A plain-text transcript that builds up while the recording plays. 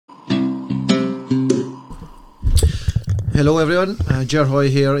Hello everyone, Ger Hoy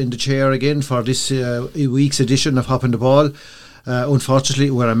here in the chair again for this week's edition of Hopping the Ball.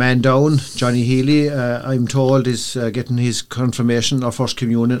 Unfortunately we're a man down. Johnny Healy, I'm told, is getting his confirmation or first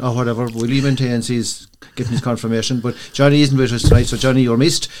communion or whatever. Willie maintains he's getting his confirmation, but Johnny isn't with us tonight, so Johnny, you're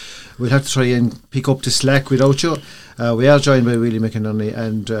missed. We'll have to try and pick up the slack without you. We are joined by Willie McInerney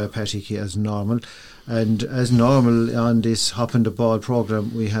and Patty Key as normal. And as normal on this Hopping the Ball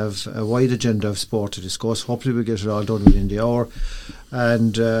programme, we have a wide agenda of sport to discuss. Hopefully we'll get it all done within the hour.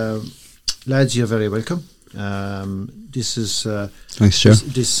 And lads, you're very welcome. This is thanks, Chair.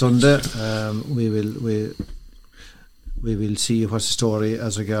 This Sunday. We will see what's the story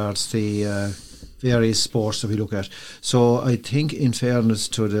as regards the various sports that we look at. So I think, in fairness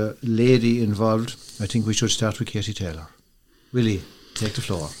to the lady involved, I think we should start with Katie Taylor. Willie, take the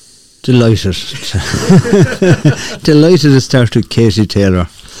floor. Delighted to start with Katie Taylor.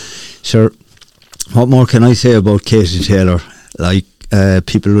 Sure, what more can I say about Katie Taylor? Like,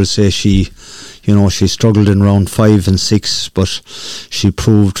 people will say she struggled in round 5 and 6, but she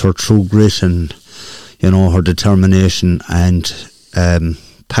proved her true grit and, her determination. And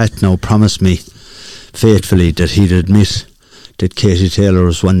Pat now promised me faithfully that he'd admit that Katie Taylor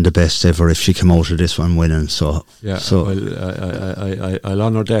was one of the best ever if she came out of this one winning. So yeah, I'll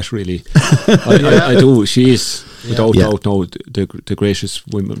honour that, really. I do. She is without doubt now the greatest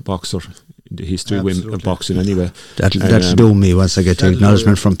women boxer in the history of women boxing. Anyway, that'll do me once I get the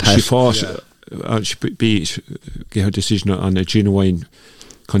acknowledgement from Pat. She fought. She get her decision on a genuine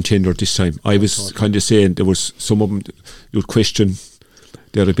contender this time. I was kind of saying there was some of them you would question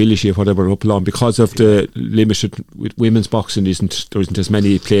their ability or whatever up along because of the limited with women's boxing. There isn't as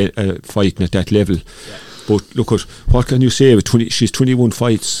many fighting at that level. But look at what can you say with she's 21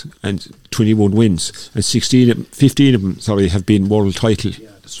 fights and 21 wins, and 15 of them have been world title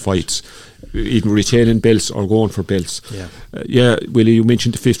fights, even retaining belts or going for belts. Willie, you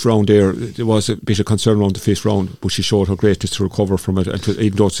mentioned the 5th round there. There was a bit of concern around the 5th round, but she showed her greatness to recover from it, and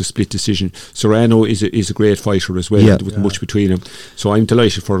even though it's a split decision. Serrano is a great fighter as well, with much between them. So I'm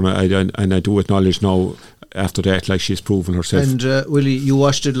delighted for her, and I do acknowledge now after that, like, she's proven herself. And Willie, you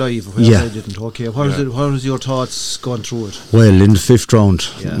watched it live. I didn't. Okay, what was your thoughts going through it? Well, in the 5th round,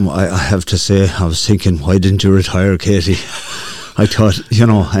 I have to say, I was thinking, why didn't you retire, Katie? I thought,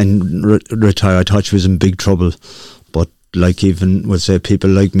 and retire. I thought she was in big trouble. But like, even would say people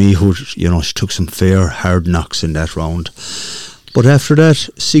like me who, she took some fair hard knocks in that round. But after that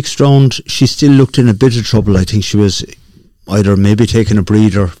 6th round, she still looked in a bit of trouble. I think she was either maybe taking a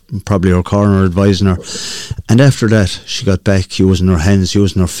breather, probably her corner advising her. And after that, she got back using her hands,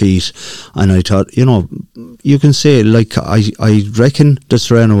 using her feet. And I thought, you can say, like, I reckon that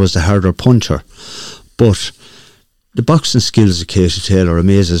Serrano was the harder puncher. But the boxing skills of Katie Taylor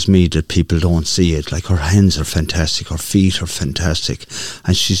amazes me that people don't see it. Like, her hands are fantastic, her feet are fantastic,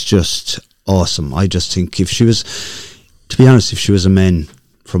 and she's just awesome. I just think if she was a man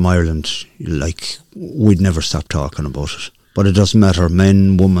from Ireland, like, we'd never stop talking about it. But it doesn't matter,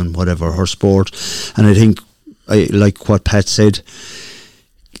 men, woman, whatever, her sport. And I think, like what Pat said,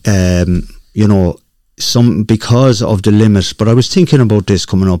 some because of the limit, but I was thinking about this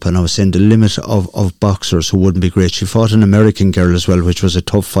coming up, and I was saying the limit of boxers who wouldn't be great. She fought an American girl as well, which was a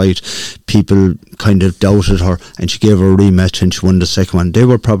tough fight. People kind of doubted her, and she gave her a rematch and she won the second one. They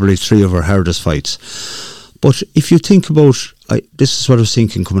were probably 3 of her hardest fights. But if you think about, this is what I was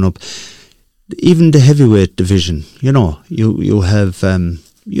thinking coming up, even the heavyweight division, you have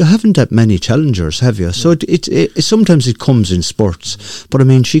you haven't that many challengers, have you? So it sometimes it comes in spurts, but I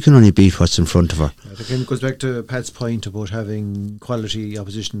mean, she can only beat what's in front of her. Again, it goes back to Pat's point about having quality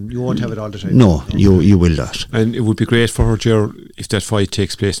opposition. You won't have it all the time. No, you will not. And it would be great for her, Ger, if that fight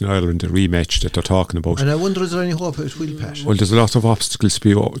takes place in Ireland, the rematch that they're talking about. And I wonder, is there any hope it will, Pat? Well, there's a lot of obstacles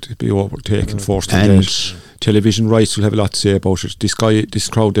to be overtaken first, and television rights will have a lot to say about it. This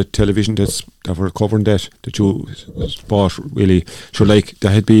crowd at television that were covering that you bought, really, so like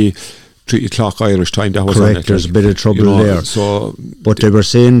there had be 3 o'clock Irish time that was correct, on it, there's a bit of trouble there. So, but they were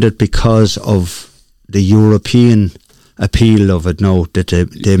saying that because of the European appeal of it now, that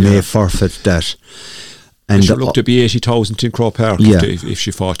they may forfeit that. And she looked to be 80,000 in Croke Park if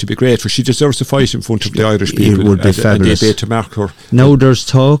she fought. To be great, for she deserves to fight in front of the Irish people. It would be fabulous. And they to mark her. Now there's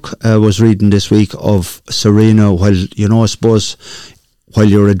talk, I was reading this week, of Serena, while, I suppose, while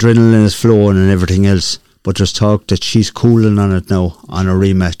your adrenaline is flowing and everything else, but there's talk that she's cooling on it now, on a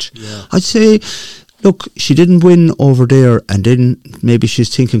rematch. Yeah. I'd say, look, she didn't win over there, and then maybe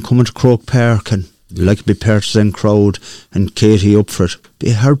she's thinking coming to Croke Park and like a big partisan crowd and Katie up for it.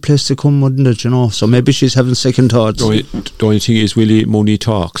 Be a hard place to come, wouldn't it, So maybe she's having second thoughts. The only thing is, Willie, money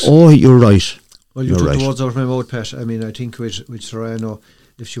talks. Oh, you're right. Well, you took the words out of my mouth, Pat. I mean, I think with Serrano,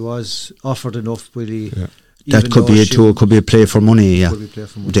 if she was offered enough, really. Yeah. That could be it too. It could be a play for money, yeah.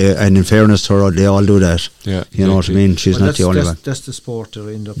 And in fairness to her, they all do that. Yeah, you know what I mean? She's not the only one. That's the sport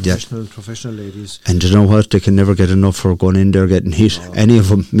they're in, the professional ladies. And you know what? They can never get enough for going in there getting hit. No. Any of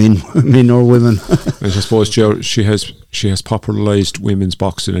them, men or women. I suppose she has popularised women's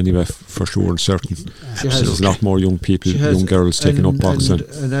boxing anyway, for sure and certain. There's a lot more young people, young girls taking up boxing.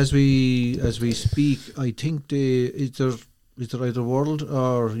 And as we speak, I think is there either world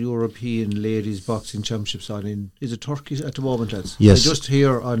or European ladies boxing championships on in? Is it Turkey at the moment, lads? Yes. I just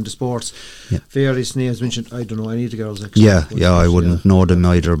hear on the sports various names mentioned. I don't know any of the girls. Actually. Yeah, I wouldn't know them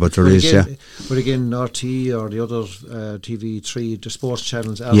either, but there is. But again, RT or the other TV3, the sports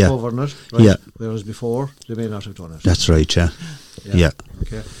channels are covering it. Right? Yeah. Whereas before they may not have done it. That's right. Yeah.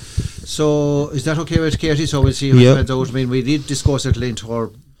 Okay. So is that okay with Katie? So we'll see how it pans out. I mean, we did discuss at length her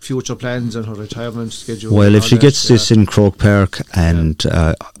future plans and her retirement schedule. Well, if she gets this in Croke Park, and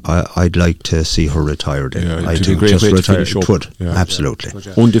I'd like to see her retire then. I think just retire could. Absolutely.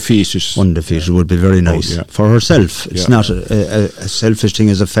 Undefeated would be very nice for herself. It's not a selfish thing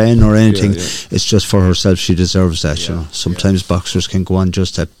as a fan or anything. It's just for herself. She deserves that. You know, sometimes boxers can go on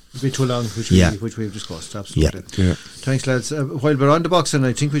just that. It'd be too long, which we've discussed. Absolutely. Yeah. Thanks, lads. While we're on the boxing,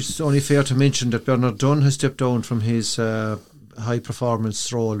 I think it's only fair to mention that Bernard Dunn has stepped down from his high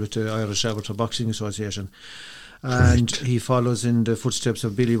performance role with the Irish Amateur Boxing Association, and he follows in the footsteps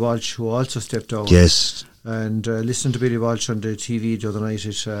of Billy Walsh, who also stepped down. Yes. And listening to Billy Walsh on the TV the other night,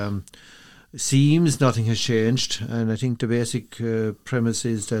 it seems nothing has changed, and I think the basic premise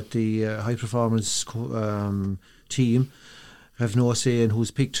is that the high performance team have no say in who's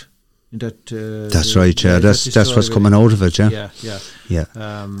picked. That's right. Yeah, that's what's coming out of it. Yeah.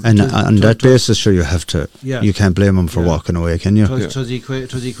 And on that basis, sure, you have to. Yeah. You can't blame him for walking away, can you? To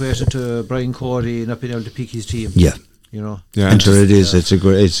equate it to Brian Cody not being able to pick his team. Yeah. You know. Yeah. And it is. It's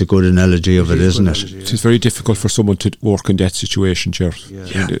a good analogy of it, isn't it? It's very difficult for someone to work in that situation, Ger.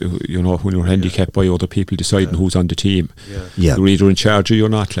 Yeah. And, you know, when you're handicapped by other people deciding who's on the team. Yeah. You're either in charge or you're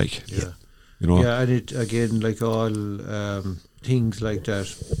not. Like. Yeah. You know. Yeah, and it again, like all things like that,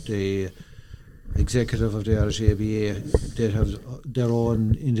 the executive of the Irish ABA, they have their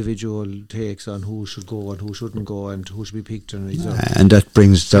own individual takes on who should go and who shouldn't go and who should be picked, and that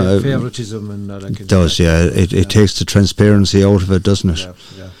brings favouritism and all that. It does, it takes the transparency out of it, doesn't it?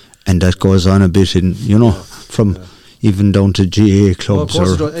 Yeah. And that goes on a bit in, from even down to GA clubs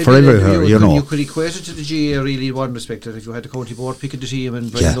or for everywhere, You could equate it to the GA really in one respect, that if you had the county board picking the team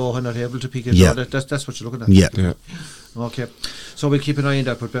and Brian Lohan not able to pick it, that's what you're looking at. Yeah. Okay, so we'll keep an eye on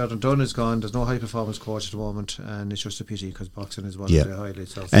that, but Bernard Dunn is gone. There's no high performance coach at the moment, and it's just a pity because boxing is one of the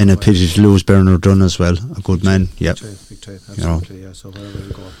highlights of and a pity to lose Bernard Dunn as well, a good man. Big time, absolutely. So wherever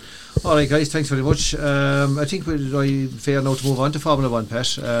we go. Alright guys, thanks very much. I think we're fair now to move on to Formula 1,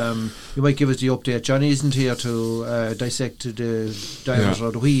 Pat. You might give us the update. Johnny isn't here to dissect the diameter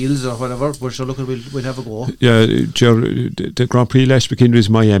or the wheels or whatever, but sure, look, we'll have a go. Yeah, the Grand Prix last weekend was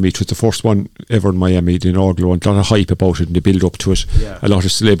Miami. It was the first one ever in Miami, the inaugural one. A lot of hype about it and the build up to it. A lot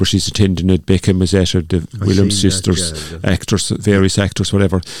of celebrities attending it. Beckham was at it, the Williams sisters, actors, various actors,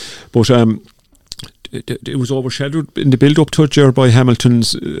 whatever. But it was overshadowed in the build-up to it by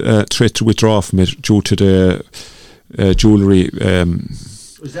Hamilton's threat to withdraw from it due to the jewellery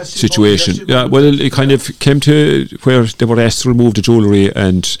situation. Well, it kind of came to where they were asked to remove the jewellery,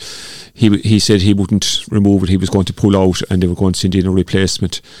 and he said he wouldn't remove it. He was going to pull out, and they were going to send in a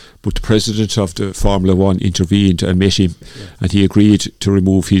replacement. But the president of the Formula 1 intervened and met him, and he agreed to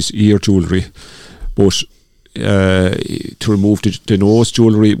remove his ear jewellery. But to remove the nose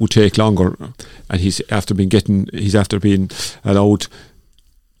jewellery would take longer, and he's after being allowed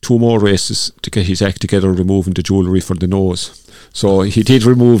 2 more races to get his act together, removing the jewellery from the nose. So he did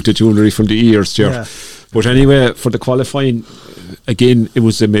remove the jewellery from the ears, but anyway, for the qualifying again, it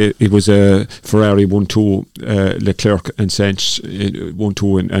was a Ferrari 1-2, Leclerc and Sainz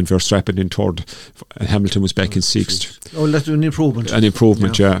 1-2, and Verstappen in 3rd. Hamilton was back in 6th. Oh, that's an improvement.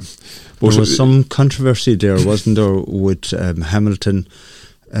 But there was some controversy there, wasn't there, with Hamilton?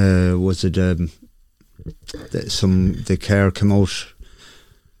 Was it the car came out,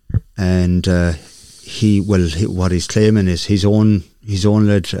 and what he's claiming is his own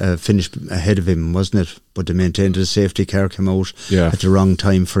lad finished ahead of him, wasn't it? But they maintained the safety car came out at the wrong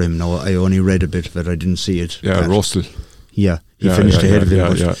time for him. Now, I only read a bit of it, I didn't see it. Russell. Yeah, he finished ahead of him,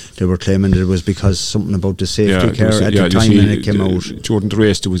 but they were claiming that it was because something about the safety car at the time when it came out. During the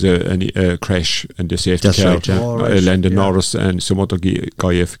race, there was a crash, and the safety car, Landon Norris and some other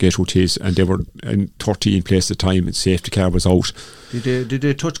guy, I forget who it is, and they were in 13th place at the time, and safety car was out. Did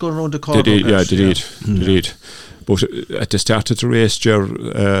they touch going around the corner? They did. But at the start of the race,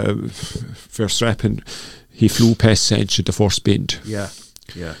 Verstappen, he flew past Sainz at the first bend. Yeah.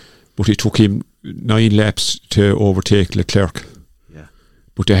 But it took him 9 laps to overtake Leclerc. Yeah.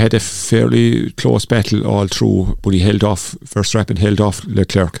 But they had a fairly close battle all through, but Verstappen held off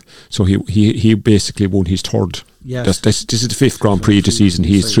Leclerc. So he basically won his third. Yes. This is the 5th Grand Prix of the season.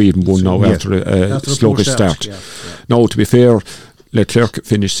 He's 3-1 now after a sluggish start. Yeah. Now, to be fair, Leclerc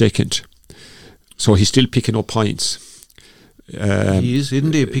finished 2nd. So he's still picking up points. He is,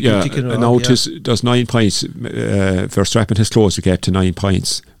 isn't he? Now there's 9 points. Verstappen has closed the gap to 9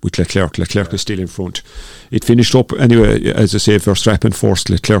 points with Leclerc. Leclerc is still in front. It finished up anyway, as I say, Verstappen first,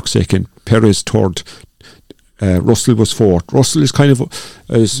 Leclerc second, Perez third, Russell was fourth. Russell is kind of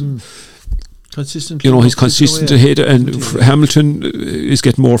consistent. He's consistent ahead, and Hamilton is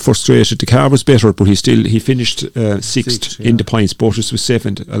getting more frustrated. The car was better, but he finished sixth in the points. Bottas was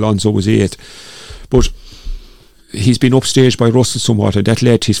 7th, Alonso was 8th. But he's been upstaged by Russell somewhat, and that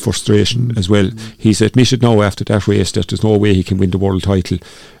led to his frustration as well. He's admitted now after that race that there's no way he can win the world title,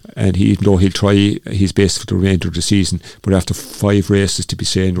 and even though he'll try his best for the remainder of the season, but after 5 races to be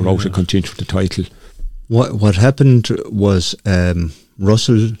saying we're out of contention for the title. What happened was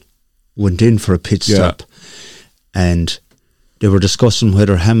Russell went in for a pit stop, and they were discussing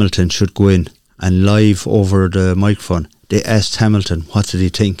whether Hamilton should go in, and live over the microphone they asked Hamilton what did he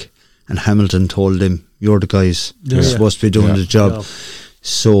think, and Hamilton told him, you're the guys you're supposed to be doing the job.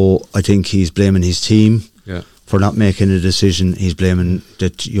 So I think he's blaming his team for not making a decision. He's blaming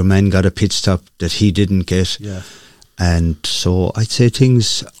that your man got a pit stop that he didn't get. And so I'd say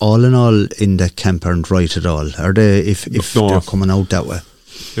things all in all in that camp aren't right at all, are they, if they're coming out that way?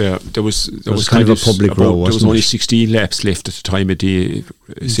 Yeah, there was kind of a public row. There was only 16 laps left at the time of the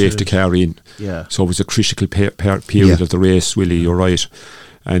safety car in. So it was a critical period of the race, Willie, you're right.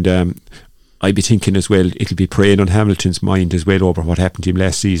 And I'd be thinking as well, it'll be preying on Hamilton's mind as well over what happened to him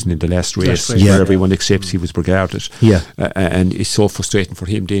last season in the last race, where everyone accepts he was regarded. And it's so frustrating for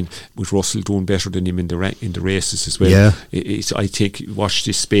him then, with Russell doing better than him in the races as well. I think, watch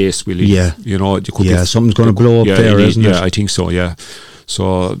this space, Willie. Something's going to blow up there, isn't it? Yeah, I think so,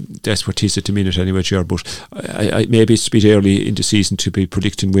 So that's what it is at the minute anyway, Ger. But I maybe it's a bit early in the season to be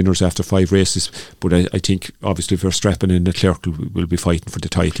predicting winners after 5 races. But I think obviously Verstappen and Leclerc will be fighting for the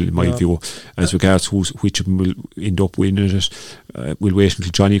title in my view. As regards which of them will end up winning it, we'll wait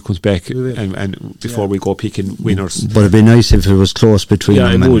until Johnny comes back and before we go picking winners. But it'd be nice if it was close between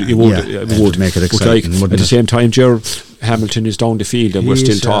them. It would make it exciting. But at the same time, Ger, Hamilton is down the field and we're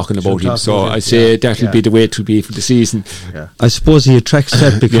still talking about him, so I say that'll be the way it will be for the season. I suppose he attracts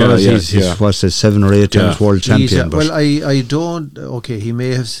that because he's 7 or 8 times world champion. Well, I don't. Okay, he may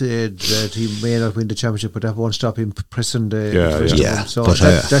have said that he may not win the championship, but that won't stop him pressing the So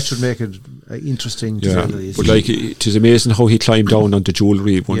that should make it interesting. But like, it is amazing how he climbed down on the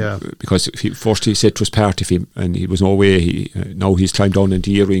jewellery because first he said it was part of him, and he was no way. Now he's climbed down on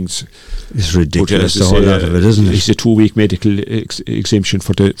the earrings. It's ridiculous, the whole lot of it, isn't it? It's a 2-week medical exemption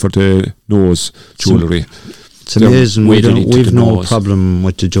for the nose jewellery. It's amazing. We've no problem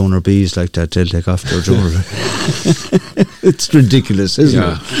with the Jonah Bees like that. They'll take off their jewellery. It's ridiculous, isn't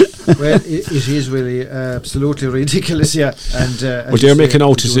it? Well, it is really absolutely ridiculous, And but they're making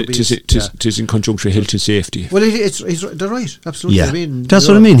out it is in conjunction with health and safety. Well, they're right, absolutely. I mean, that's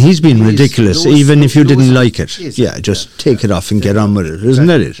what I mean. He's been ridiculous, even if you didn't like it. Just take it off and get on with it, isn't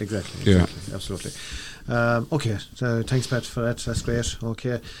that it? Exactly. Absolutely. Okay, so thanks, Pat, for that. That's great.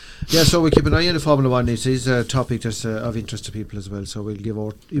 Okay, so we keep an eye on the Formula 1. It is a topic that's of interest to people as well. So we'll give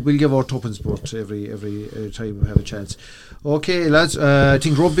our tuppence sport every time we have a chance. Okay, lads. I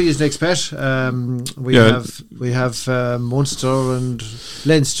think rugby is next, Pat. We have Munster and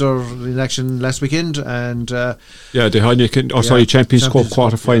Leinster in action last weekend, and the Heineken Champions Cup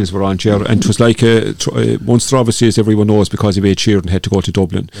quarterfinals were on, Ger, and it was like Munster, obviously, as everyone knows, because he made Sheeran had to go to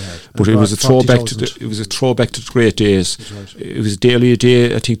Dublin, but it was a throwback to the great days. Right. It was daily a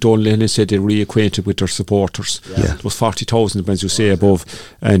day. I think Donal Lennon said they reacquainted with their supporters. It was 40,000, as you say, above,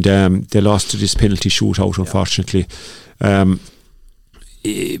 and they lost to this penalty shootout, unfortunately.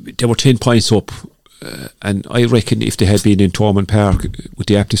 They were 10 points up, and I reckon if they had been in Thomond Park with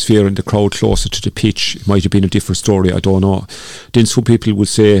the atmosphere and the crowd closer to the pitch, it might have been a different story. I don't know. Then some people would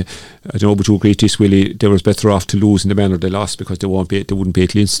say, I don't know, but you agree this, Willie, they was better off to lose in the manner they lost because they wouldn't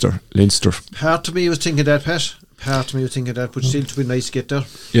beat Leinster. Part of me was thinking that, Pat. part of me was thinking that, but still to be nice to get there.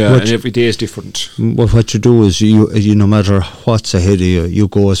 Yeah, and every day is different. But what you do is you no matter what's ahead of you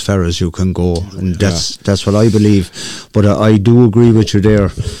go as far as you can go, and that's what I believe. But I do agree with you there.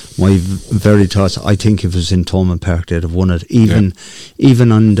 My very thoughts. I think if it was in Thomond Park, they'd have won it, even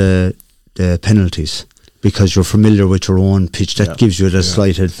on the penalties. Because you're familiar with your own pitch, that gives you the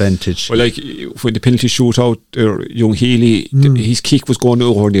slight advantage. Well, like when the penalty shootout, young Healy, his kick was going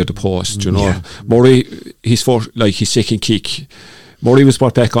over near the post. You know, Murray, his second kick, Murray was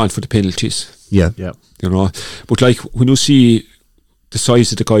brought back on for the penalties. Yeah. You know, but like when you see the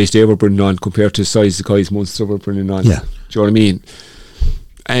size of the guys they were bringing on compared to the size of the guys Munster were bringing on, do you know what I mean?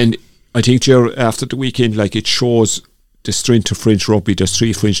 And I think after the weekend, like it shows the strength of French rugby. There's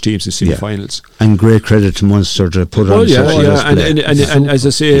 3 French teams in semi-finals, and great credit to Munster to put on. And as I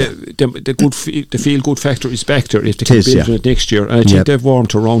say, the feel good factor is back there if they can build it next year. And I think they've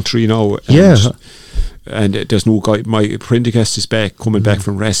warmed to round 3 now. And there's no guy. My Prendergast is back, coming back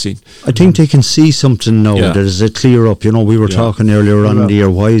from Racing. I think they can see something now. There's a clear up. You know, we were talking earlier on in the year.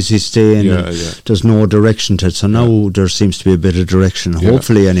 Why is he staying? There's no direction to it. So now there seems to be a bit of direction.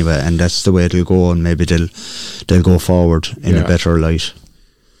 Hopefully, anyway, and that's the way it'll go. And maybe they'll go forward in a better light.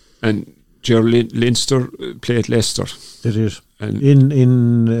 And Leinster played Leicester. It is in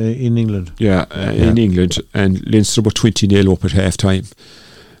England. In England, and Leinster were 20-0 up at half time.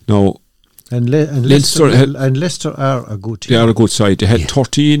 Now. And Leicester are a good team. They are a good side. They had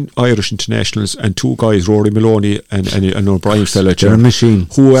 13 Irish internationals and 2 guys, Rory Maloney and O'Brien fella, they're a machine,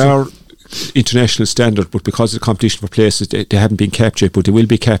 who are international standard, but because of the competition for places, they haven't been capped yet, but they will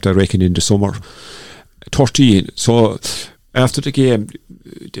be capped, I reckon, in the summer. 13. So after the game,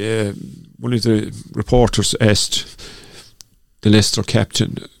 one of the reporters asked the Leicester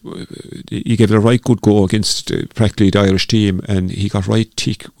captain, he gave it a right good go against practically the Irish team, and he got right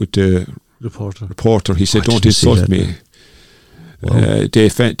tick with the reporter. He said, "Don't insult me." Wow.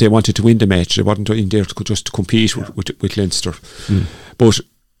 They wanted to win the match. They weren't in there to just compete with Leinster. But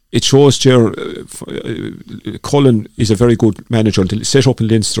it shows Cullen is a very good manager to set up in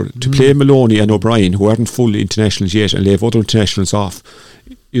Leinster to play Maloney and O'Brien, who aren't full internationals yet, and leave other internationals off.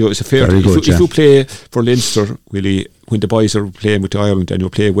 You know, it's a fair. If you play for Leinster, Willie, when the boys are playing with Ireland and you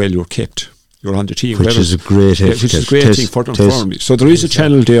play well, you're kept. You're on the team, which is a great thing for them. So there is a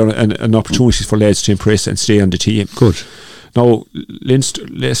channel there and an opportunity for lads to impress and stay on the team. Good. Now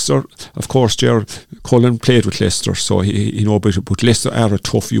Leicester, of course, Cullen played with Leicester, so he know about it. But Leicester are a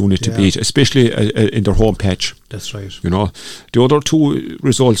tough unit to beat, especially in their home patch. That's right. You know, the other 2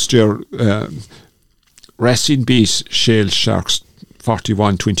 results there, Racing beat Shale Sharks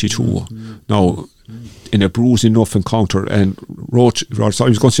 41-22. Now. In a bruising enough encounter, and O'Gara's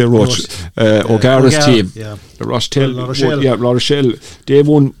team, La Rochelle, they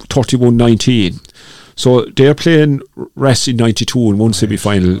won 31-19. So they're playing Racing 92 in one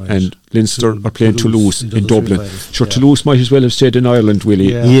semi-final, and Leinster are playing Toulouse in Dublin. Toulouse might as well have stayed in Ireland,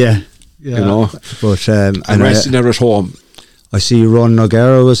 Willie. Yeah. You know, but and Racing are at home. I see Ron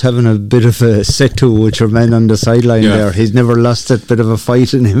O'Gara was having a bit of a set-to with your men on the sideline there. He's never lost that bit of a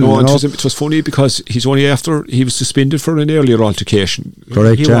fight in him. No, it was funny because he's only after he was suspended for an earlier altercation.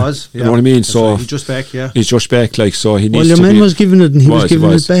 Correct, he was. You know what I mean? So he's just back, He's just back, like, so he needs to. Well, your man was giving it, and he was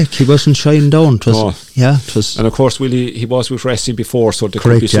giving it back. He wasn't shying down. It was. And of course, he was with Racing before, so there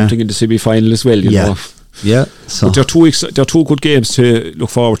could be something in the semi-final as well, you know. Yeah, so but there are 2 good games to look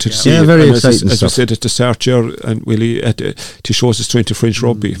forward to. Yeah, very exciting as we said at the start here, and Willie to show us the strength of French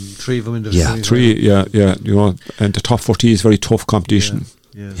rugby. 3 of them in the you know, and the top 40 is very tough competition.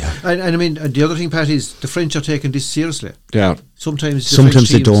 Yeah. And I mean, the other thing, Pat, is the French are taking this seriously. Yeah. Sometimes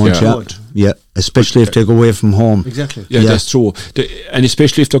they don't. Yeah. Especially if they go away from home. Exactly. Yeah, that's true. And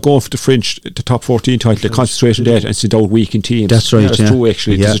especially if they're going for the top 14 title, they concentrate on that and send out weaking teams. That's right. That's true,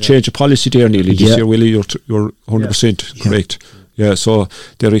 actually. There's a change of policy there nearly this year, Willie. You're 100% correct. Yeah, so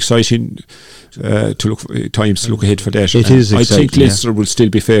they're exciting to look ahead for that. It is exciting. I think Leicester will still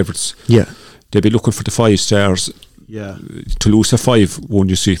be favourites. Yeah. They'll be looking for the 5 stars. Yeah. Toulouse a 5, won't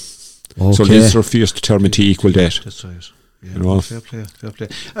you see? Okay. So Leinster are fierce determined to equal that. That's right. Yeah, you know? Fair play.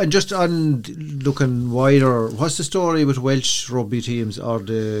 And just on looking wider, what's the story with Welsh rugby teams or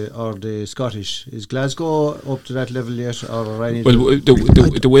the Scottish? Is Glasgow up to that level yet, or any? Well,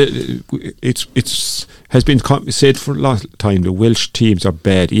 the way it's has been said for a long time, the Welsh teams are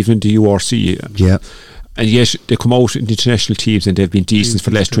bad, even the URC. Yeah. And yet they come out in international teams and they've been decent for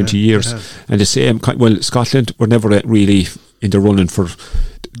the last 20 years. And the same, Scotland were never really in the running for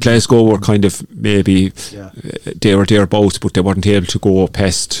Glasgow were kind of maybe they were thereabouts, but they weren't able to go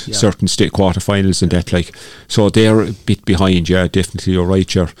past certain state quarterfinals and that, like, so they're a bit behind. Yeah, definitely, you're right.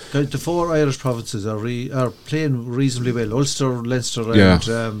 The 4 Irish provinces are playing reasonably well. Ulster, Leinster,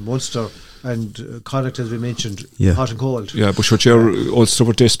 and Munster. And Connacht, as we mentioned, hot and cold. Yeah, but sure, Ulster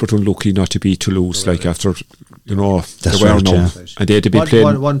were desperate and lucky not to beat Toulouse, like after, you know, that's they were right, now, and they had to be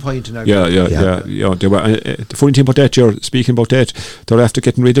playing 1 point in yeah. They were. The funny thing about that, you're speaking about that, they're after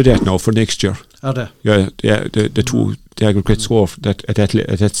getting rid of that now for next year. Are they? Yeah. The aggregate score at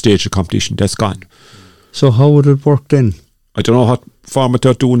that stage of competition, that's gone. So how would it work then? I don't know what format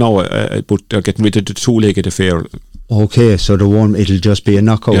they're doing now, but they're getting rid of the 2-legged affair. Okay, so it'll just be a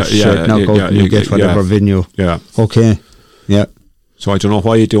knockout, straight knockout, and you get whatever venue. Yeah. Okay. Yeah. So I don't know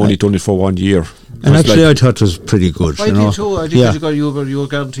why they only done it for 1 year. And actually, I thought it was pretty good. I did too. I think you were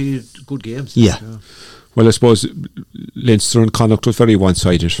guaranteed good games. Yeah. Well, I suppose Leinster and Connacht was very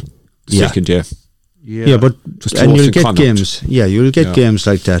one-sided. Second day. Yeah, but and you'll get games. Yeah, you'll get games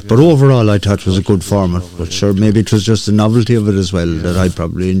like that. But overall, I thought it was a good format. But sure, maybe it was just the novelty of it as well that I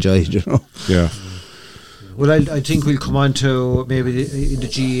probably enjoyed. You know. Yeah. Well, I think we'll come on to maybe in the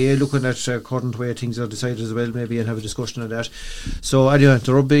GAA looking at current way things are decided as well, maybe, and have a discussion on that. So anyway,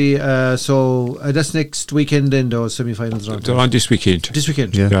 the rugby. So that's next weekend. Then those semi-finals are they're on this weekend. This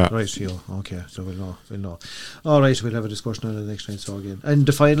weekend, yeah. Right. Yeah. Okay. So we'll know. All right, we'll have a discussion on it next time. So again, and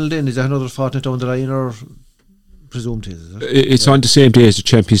the final then, is that another fortnight down the line, or presumed is it? It's on the same day as the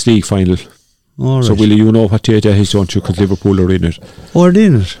Champions League final. All right. So will you know what day that is, don't you? Because Liverpool are in it. Or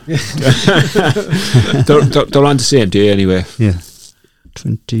in it. they're on the same day anyway. Yeah.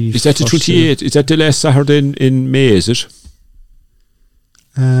 20. Is that the 28th? Is that the last Saturday in May, is it?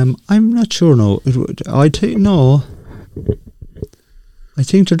 I'm not sure now. I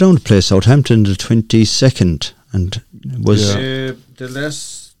think they're down to play Southampton the 22nd, and was the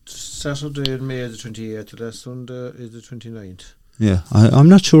last Saturday in May is the 28th. The last Sunday is the 29th. Yeah, I'm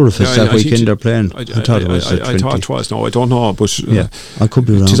not sure if it's that weekend they're playing. I thought it was the 20th. I thought it was. No, I don't know, but I could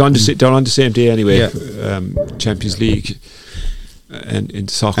be wrong. They're on the same day anyway. Champions League and in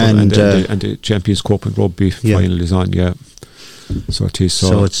soccer and the Champions Cup and rugby final is on. Yeah. So it is.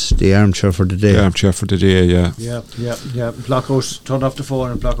 So it's the armchair for the day. The armchair for the day. Yeah. Yeah. Blockout. Turn off the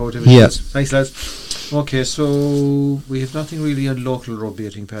phone and block out everything. Yeah. Thanks, lads. Okay, so we have nothing really on local rugby, I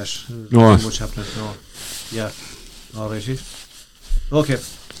think, Pat. No. Much happening. No. Yeah. All righty. Okay.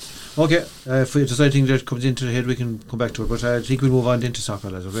 If there's anything that comes into the head, we can come back to it. But I think we'll move on into soccer,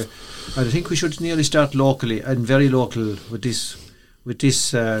 lads. Okay. And I think we should nearly start locally and very local with this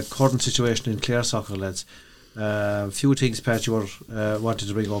current situation in Clare soccer, lads. Few things, Pat, you were wanted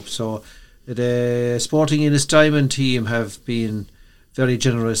to bring up. So the Sporting Innisdiamond team have been very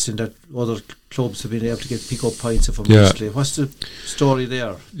generous in that other clubs have been able to pick up points from recently. What's the story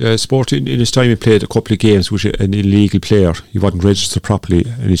there? Sporting in his time he played a couple of games with an illegal player. He wasn't registered properly,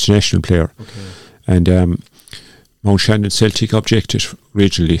 an international player. Okay. And Mount Shannon Celtic objected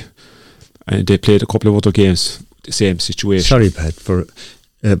originally, and they played a couple of other games, the same situation. Sorry, Pat,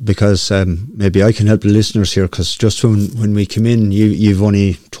 because maybe I can help the listeners here, because just when we came in, you've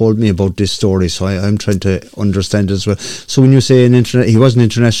only told me about this story, so I'm trying to understand as well. So when you say he wasn't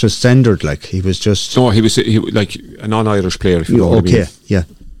international standard, like he was just... No, he was like a non-Irish player, if you know what I mean.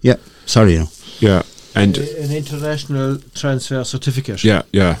 Yeah, sorry, Yeah, and an international transfer certificate. Yeah.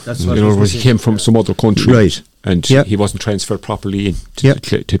 That's what he came from some other country. Right. And he wasn't transferred properly in to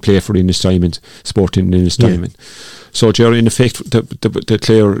play for Innisdiamond, Sporting Innisdiamond. So, Jerry, in effect, the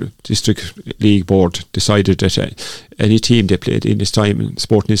Clare District League Board decided that any team they played in this time,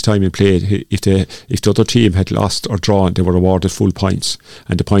 Sporting Innisdiamond played, if the other team had lost or drawn, they were awarded full points,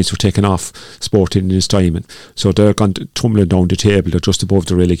 and the points were taken off Sporting Innisdiamond. So they're gone tumbling down the table. They're just above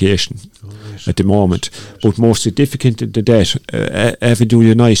the relegation at the moment. But more significant than that, Avenue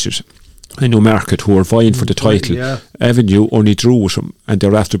United and Newmarket, who are vying for the title, Avenue only drew with them, and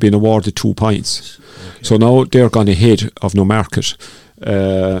they're after being awarded 2 points. Okay. So now they're gone ahead of Newmarket.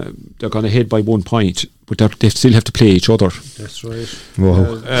 They're gone ahead by 1 point, but they still have to play each other. That's right.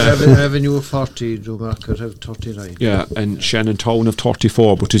 Wow. Avenue have 40, Newmarket have 39. Yeah, and Shannon Town have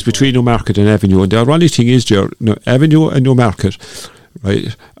 34, but it's between Newmarket and Avenue. And the only thing is, Avenue and Newmarket,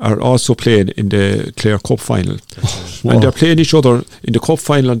 right, are also playing in the Clare Cup final. And they're playing each other in the Cup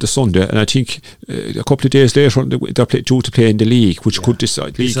final on the Sunday, and I think a couple of days later they're due to play in the league, which could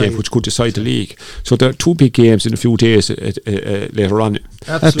decide the league. So there are 2 big games in a few days later on.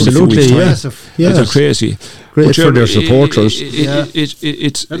 Absolutely, yes. They're crazy. Great for their supporters.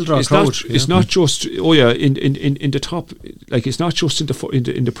 It's not just in the top, like it's not just in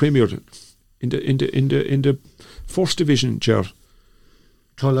the Premier, in the first division, Ger.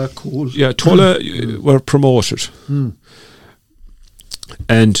 Tulla, Cool. Yeah, Tulla were promoted.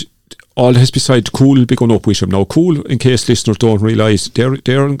 And all has beside Cool will be going up with them. Now, Cool, in case listeners don't realise, they're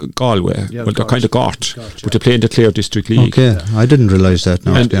in Galway. Yeah, well, they're kind of Gort, yeah. but they play in the Clare District League. Okay, I didn't realise that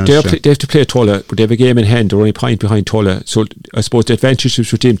now. And to be they honest, have to play Tulla, but they have a game in hand. They're only a point behind Tulla. So I suppose the advantage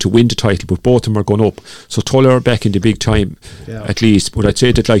is with them to win the title, but both of them are going up. So Tulla are back in the big time, at least. But I'd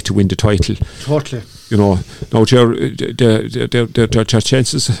say they'd like to win the title. Totally. You know, now their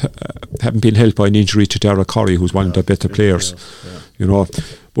chances haven't been helped by an injury to Dara Corrie, who's one of the better players. You know,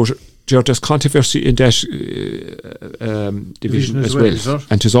 but there's controversy in that division as well,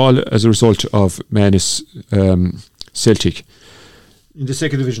 and it's all as a result of Manus Celtic in the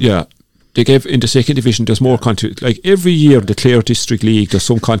second division. Yeah, they gave in the second division. There's more controversy. Like every year, the Clare District League, there's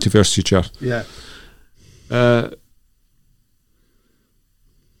some controversy. Yeah.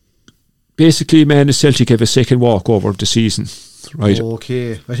 Basically, Manus Celtic have a second walkover of the season. Right.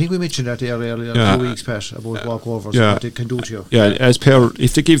 Okay. I think we mentioned that earlier a few weeks past about walkovers. What they can do to you. Yeah. As per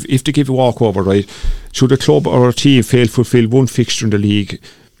if they give a walkover, right, should a club or a team fail to fulfil one fixture in the league,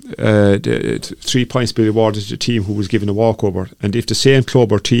 the 3 points be awarded to the team who was given a walkover, and if the same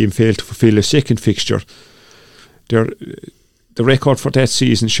club or team failed to fulfil a second fixture, the record for that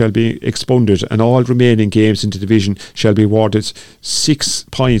season shall be expunged, and all remaining games in the division shall be awarded 6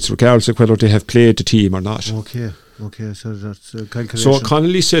 points, regardless of whether they have played the team or not. Okay, so that's a calculation. So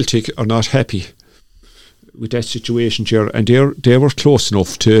Connolly Celtic are not happy with that situation, Ger, and they were close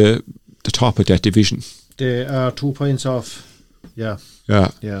enough to the top of that division. They are 2 points off. Yeah.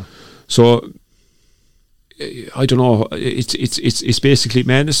 So I don't know. It's basically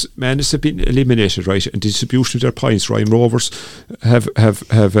Manus have been eliminated, right? And distribution of their points. Ryan Rovers have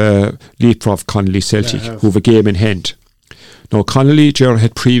leapfrogged Connolly Celtic, who have a game in hand. Now Connolly Ger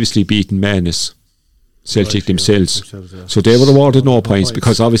had previously beaten Manus Celtic themselves. So they were awarded no points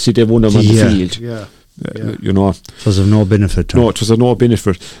because obviously they won them on the field. You know, it was of no benefit. No, it was of no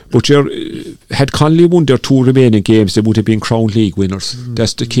benefit. But had Connolly won their 2 remaining games, they would have been Crown League winners.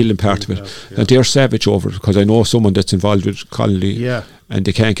 That's the killing part of it. And they're savage over it, because I know someone that's involved with Connolly, and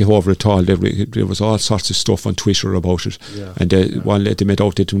they can't get over it at all. There was all sorts of stuff on Twitter about it, and one let them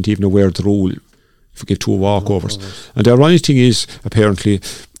out, they didn't even aware of the rule if you give 2 walkovers. And the ironic thing is, apparently,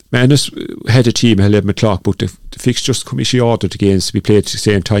 Manus had a team at 11 o'clock, but the fixtures committee ordered the games to be played at the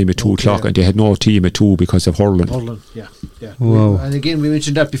same time at 2 o'clock, and they had no team at 2 because of hurling. Yeah. Wow. And again, we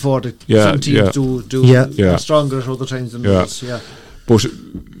mentioned that before, that some teams are stronger at other times than others. But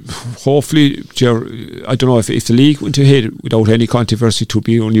hopefully, I don't know, if the league went ahead without any controversy, it would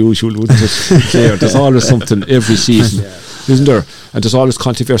be unusual, wouldn't it? There's always something every season, isn't there? And there's always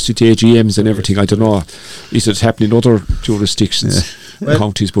controversy to AGMs and everything. I don't know, is it happening in other jurisdictions,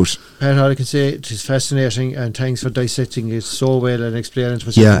 counties? But Pat, all I can say, it is fascinating, and thanks for dissecting it so well and explaining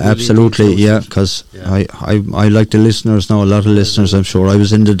it. Absolutely, because I like the listeners now, a lot of listeners, I'm sure. I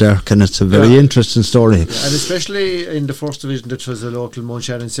was in the dark, and it's a very interesting story. And especially in the first division, that was a local Mount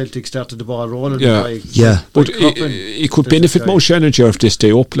Shannon Celtic started the ball rolling. But it could benefit Mount Shannon if they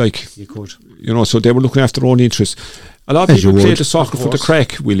stay up, like, you could. You know, so they were looking after their own interests. A lot of people play the soccer for the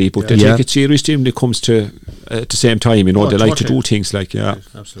crack, Willie, but they take it seriously when it comes to at the same time. You know, they like to do things like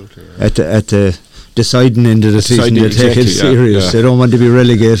absolutely. At the deciding end of the season, they take it serious. They don't want to be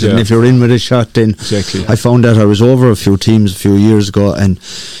relegated. And if you're in with a shot, then I found that I was over a few teams a few years ago, and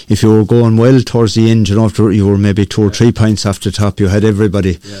if you were going well towards the end, you know, after you were maybe 2 or 3 points off the top, you had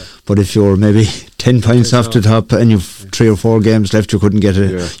everybody. But if you were maybe 10 points off the top and you've 3 or 4 games left, you couldn't get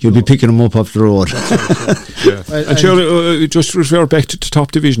it. You'd be picking them up off the road. And just to refer back to the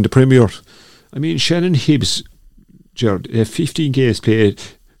top division, the Premier. I mean, Shannon Hibs, they have 15 games played.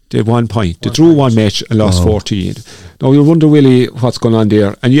 They had 1 point. They drew 1 match and lost 14. Now you wonder, Willie, what's going on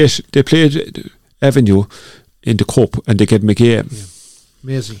there? And yet they played Avenue in the cup and they gave them a game.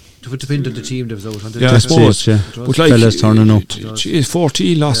 Amazing. It depended on the team that was out. I suppose. But like, fellas turning up.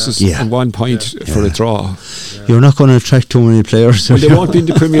 14 losses and 1 point for a draw. You're not going to attract too many players. Well, they won't be in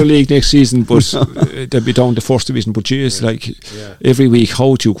the Premier League next season, but they'll be down the first division. But geez, like every week,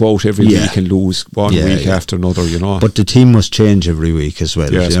 how do you go out every week and lose one week after another, you know? But the team must change every week as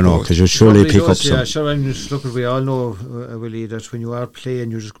well, you know, because you surely pick up some. Yeah, sure. And look, we all know, Willie, that when you are playing,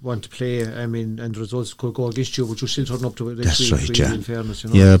 you just want to play. I mean, and the results could go against you, but you still turn up to it next week. That's right, in fairness,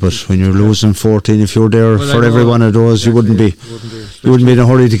 you know? Yeah, but when you're losing 14, if you're there for every one of those, you wouldn't be. You wouldn't be in a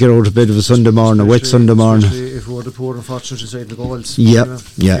hurry to get out of bed of a Sunday morning, a wet Sunday morning. Especially if we're the poor unfortunate inside the goals. Yeah,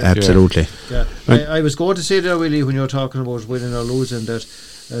 absolutely. Yeah. I was going to say there, Willie, when you were talking about winning or losing, that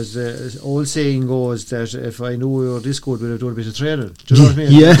as old saying goes, that if I knew we were this good, we'd have done a bit of training. Do you know what I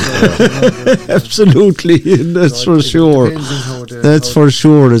mean? Yeah, So, absolutely. That's for sure. That's for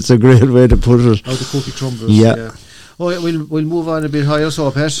sure. It's a great way to put it. How the cookie crumbles. Yeah. Oh, we'll move on a bit higher, so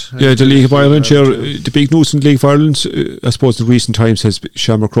Pat. Yeah, the League of Ireland, the big news in the League of Ireland, I suppose in recent times has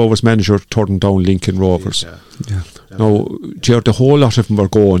Shamrock Rovers manager turning down Lincoln Rovers. Yeah. Now, the whole lot of them were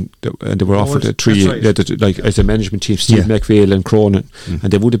going, and they were offered a three, right. as a management team, Steve McVale and Cronin,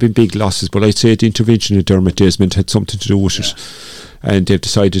 and they would have been big losses, but I'd say the intervention of Dermot Desmond had something to do with it. And they've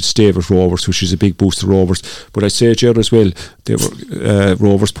decided to stay with Rovers, which is a big boost to Rovers. But I'd say, Ger, as well, they were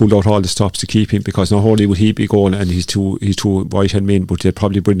Rovers pulled out all the stops to keep him, because not only would he be going and he's two right hand men, but they'd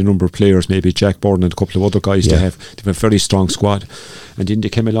probably bring a number of players, maybe Jack Byrne and a couple of other guys. They have a very strong squad, and then they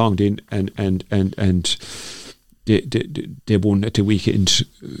came along then and they won at the weekend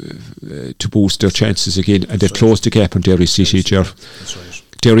to boost their chances again, and they've closed the gap on Derry City, Ger. That's right.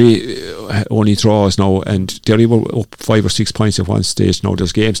 Derry only draws now, and Derry were up 5 or 6 points at one stage. Now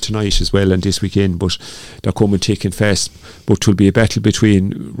there's games tonight as well and this weekend, but they're coming thick and fast. But it will be a battle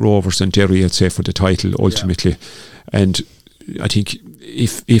between Rovers and Derry, I'd say, for the title ultimately. And I think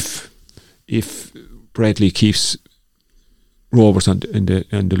if Bradley keeps Rovers on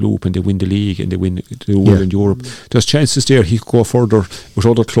the loop, and they win the league and they win the World in Europe, there's chances there he could go further with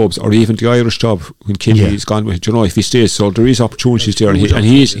other clubs, or even the Irish job when Kenny's gone with, if he stays. So there is opportunities there, and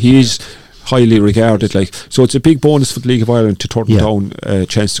he's highly regarded, so it's a big bonus for the League of Ireland to turn down a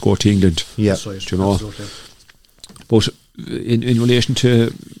chance to go to England. Absolutely. But in relation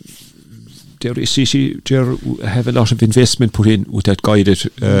to Derry City, they have a lot of investment put in with that guided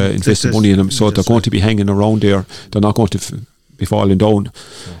invested money in them, so they're going to be hanging around there. They're not going to be falling down,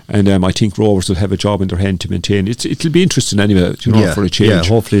 and I think Rovers will have a job in their hand to maintain. It'll be interesting anyway, for a change. Yeah,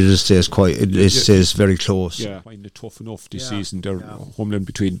 hopefully it stays quiet. It stays very close. Yeah, find it tough enough this season. They're humbling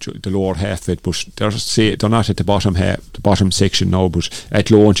between the lower half of it, but they're not at the bottom section now. But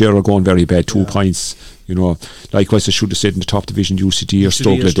at low and Ger are going very bad, 2 points. Likewise, I should have said in the top division, UCD are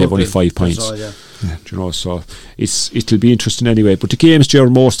struggling. They've only 5 points. So it'll be interesting anyway. But the games,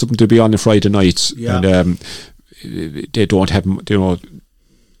 Ger, most of them, to be on the Friday nights, and they don't have,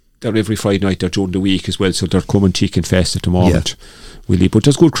 they're every Friday night, they're during the week as well, so they're coming thick and fast at the moment, really. But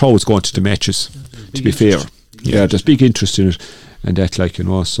there's good crowds going to the matches, to be fair. Yeah, there's big interest in it, and that,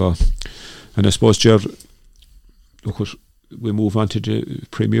 so. And I suppose, Ger, we move on to the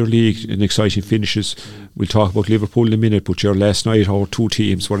Premier League and exciting finishes. We'll talk about Liverpool in a minute, but last night our two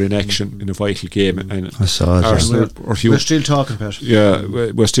teams were in action in a vital game, and I saw it. Arsenal we're still talking, Pat. Yeah,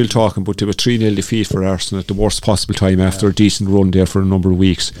 we're still talking, but there was 3-0 defeat for Arsenal at the worst possible time after a decent run there for a number of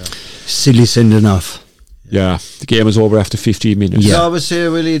weeks. Silly sending off. Yeah, the game was over after 15 minutes. I always say,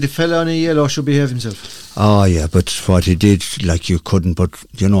 Willie, the fella on a yellow should behave himself. Oh yeah, but what he did, you couldn't, but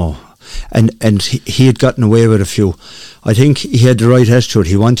and he had gotten away with a few. I think he had the right attitude.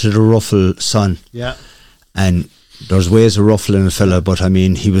 He wanted to ruffle Son. Yeah. And there's ways of ruffling a fella, but I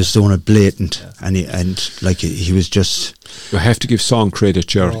mean, he was doing it blatant, and he was just. You have to give Son credit,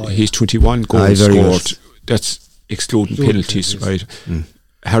 Ger. He's 21 goals scored. Good. That's excluding penalties, right?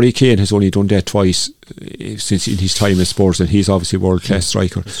 Harry Kane has only done that twice since in his time at Spurs, and he's obviously a world-class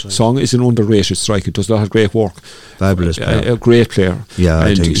striker. Right. Song is an underrated striker, does a lot of great work. Fabulous player. A great player. Yeah,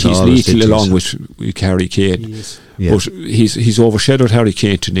 and he's lethal along with Harry Kane. But he's overshadowed Harry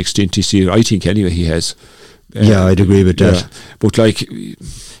Kane to an extent this year, I think, anyway, he has. I'd agree with that. But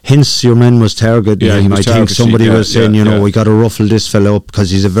hence your man was targeting him. I think somebody was saying, we got to ruffle this fellow up because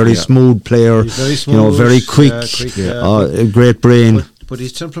he's a very smooth player, very smooth, very quick, a great brain. But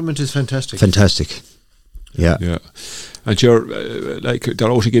his temperament is fantastic. Fantastic. Yeah. And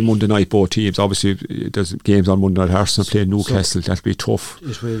they're out again Monday night, both teams. Obviously, there's games on Monday night. Arsenal playing Newcastle. That'll be tough.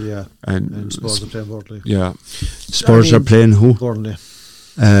 It will, yeah. And Spurs are playing Burnley. Yeah. Spurs are playing who? Burnley.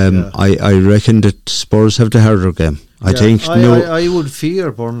 I reckon that Spurs have the harder game. I think I would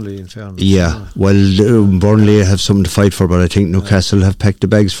fear Burnley, in fairness. Yeah, well, Burnley have something to fight for, but I think Newcastle have packed the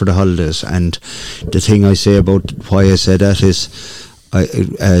bags for the holidays. And the thing I say about why I say that is,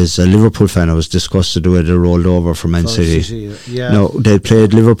 as a Liverpool fan, I was disgusted the way they rolled over for Man City. Now, they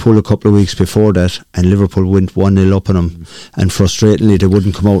played Liverpool a couple of weeks before that, and Liverpool went 1-0 up on them. And frustratingly, they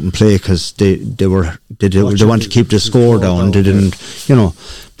wouldn't come out and play because they wanted to keep the score down. They didn't,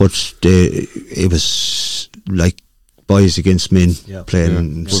 but it was boys against men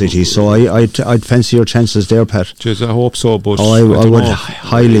playing City. So I'd fancy your chances there, Pat. Jeez, I hope so, but I would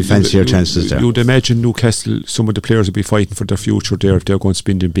highly fancy your chances there. You'd imagine Newcastle, some of the players would be fighting for their future there if they're going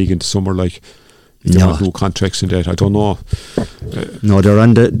spending big in the summer, like they want new contracts and that. I don't know. No, they're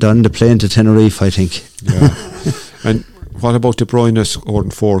on the plane to Tenerife, I think. Yeah. And what about De Bruyne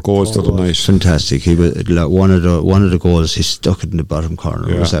scoring 4 goals the other night? Fantastic. He was one of the goals. He stuck it in the bottom corner.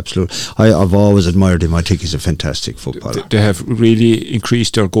 It was absolute. I've always admired him. I think he's a fantastic footballer. They have really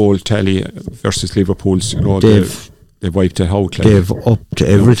increased their goal tally versus Liverpool's. You know, they've wiped it out. Like, they've upped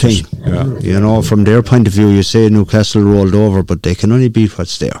everything. Yeah. You know, from their point of view, you say Newcastle rolled over, but they can only beat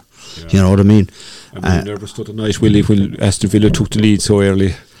what's there. Yeah. You know what I mean? I mean, nervous the night, Willie, when Aston Villa took the lead so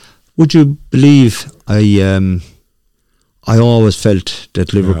early. Would you believe I always felt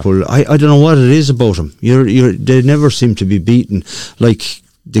that Liverpool. I don't know what it is about them. They never seem to be beaten. Like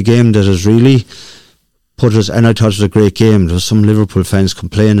the game that has really put us, and I thought it was a great game. There was some Liverpool fans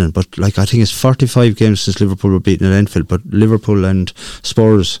complaining, but like I think it's 45 games since Liverpool were beaten at Anfield. But Liverpool and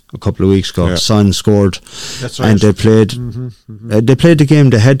Spurs a couple of weeks ago, Son scored, and they played. They played the game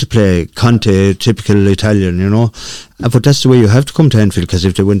they had to play. Conte, typical Italian, you know. But that's the way you have to come to Anfield, because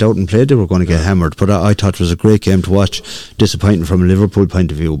if they went out and played, they were going to get hammered. But I thought it was a great game to watch. Disappointing from a Liverpool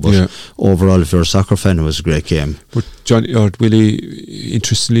point of view, but overall, if you're a soccer fan, it was a great game. But Johnny, or Willie,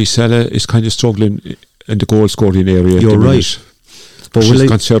 interestingly, Salah is kind of struggling in the goal scoring area. You're right. But which is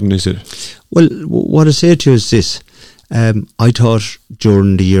concerning, is it? Well, what I say to you is this. I thought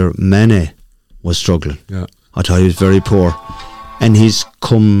during the year Mane was struggling. Yeah. I thought he was very poor. And he's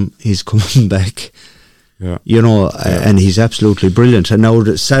coming back. Yeah. You know, and he's absolutely brilliant. And now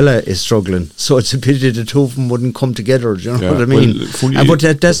that Salah is struggling, so it's a pity the two of them wouldn't come together. Do you know what I mean? Well, but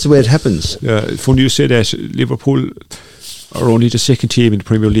that's the way it happens. Yeah, funny you say that. Liverpool are only the second team in the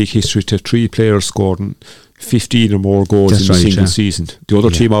Premier League history to have 3 players scoring 15 or more goals in a single season. The other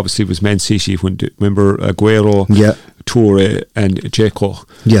team obviously was Man City. Remember Aguero, Toure and Dzeko.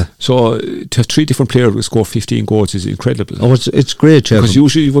 Yeah. So to have 3 different players who score 15 goals is incredible. Oh, it's great, because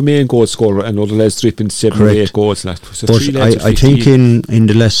usually you have a main goal scorer and other lads dripping 7 or 8 goals. So but I think in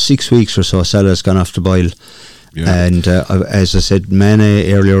the last 6 weeks or so, Salah's gone off the boil. Yeah. And as I said,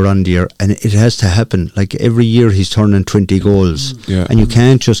 Mane earlier on the year, and it has to happen. Like every year, he's turning 20 goals, and you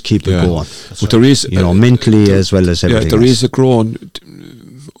can't just keep it going. But there is, mentally as well as everything. Yeah, there is a growing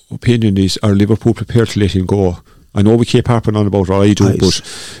opinion: are Liverpool prepared to let him go? I know we keep harping on about what I do, but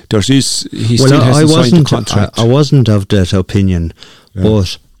he still hasn't signed the contract. I wasn't of that opinion,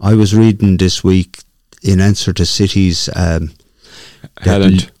 but I was reading this week in answer to City's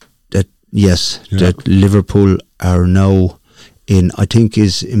Haaland. That Liverpool are now in. I think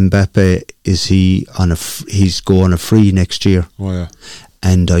is Mbappe. Is he on he's going a free next year? Oh yeah.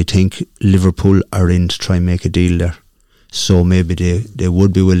 And I think Liverpool are in to try and make a deal there. So maybe they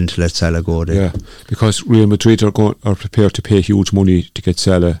would be willing to let Salah go there. Yeah, because Real Madrid are prepared to pay huge money to get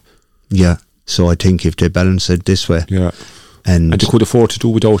Salah. Yeah. So I think if they balance it this way, and they could afford to do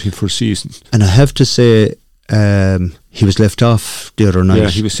without him for a season. And I have to say, he was left off the other night. Yeah,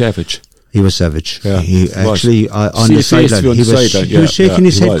 he was savage. He was savage. Yeah, he actually on the sideline. He was shaking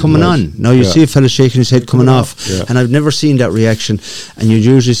his head coming on. Now you see a fella shaking his head coming off, and I've never seen that reaction. And you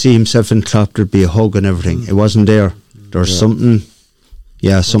usually see himself and Klopp, there'd be a hug and everything. It wasn't there. There's something.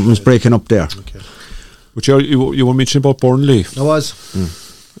 Yeah, something's breaking up there. Okay. But you were mentioning about Burnley. I was.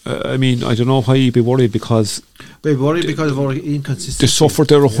 I mean, I don't know why you'd be worried because. We're worried because of our inconsistency.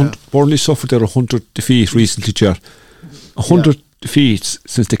 Burnley suffered their 100th defeat recently, Ger. 100 defeats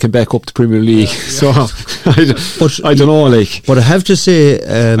since they came back up to Premier League. So I don't know, like. But I have to say,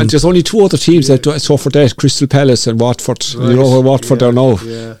 and there's only 2 other teams that suffered that: Crystal Palace and Watford. Right. You know where Watford are now.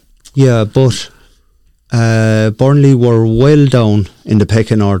 Yeah, but Burnley were well down in the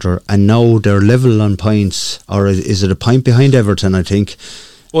pecking order, and now they're level on points, or is it a point behind Everton? I think.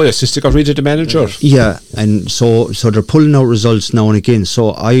 Oh yes, since they got rid of the manager. Yeah, and so they're pulling out results now and again. So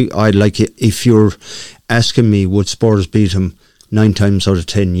I like it. If you're asking me, would Spurs beat them 9 times out of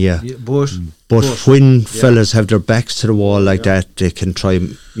 10? Yeah. But when fellas have their backs to the wall like that, they can try.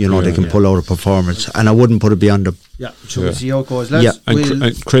 They can pull out a performance, and I wouldn't put it beyond them. Yeah, so we'll see how it goes.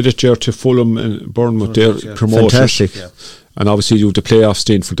 And credit here to Fulham and Bournemouth, they're promoters. Fantastic. Yeah. And obviously you have the playoffs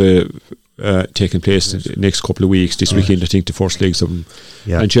then for the taking place in the next couple of weeks. This weekend, I think the first legs of them.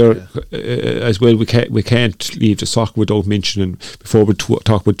 Yeah. And as well, we can't leave the soccer without mentioning, before we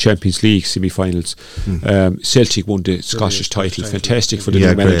talk about Champions League semi-finals, Celtic won the Scottish title. Fantastic for the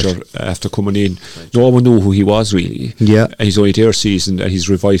new manager after coming in. No one knew who he was really. Yeah. And he's only their season, and he's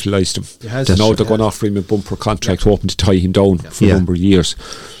revitalised him. Now they're going to offer him a bumper contract, hoping to tie him down for a number of years.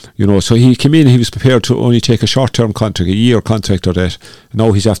 You know, so he came in, he was prepared to only take a short-term contract, a year contract or that.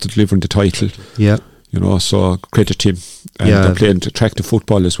 Now he's after delivering the title. Yeah. You know, so credit him. And they're playing attractive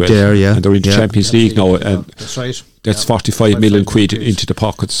football as well. And they're in the Champions League now. And that's right. That's 45 million quid into the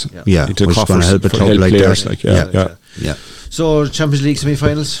pockets. which Into the is going to help a club like players. that. So Champions League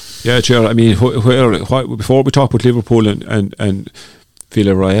semi-finals. Yeah, sure. I mean, before we talk about Liverpool and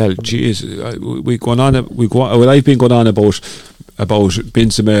Villarreal, geez, I've been going on about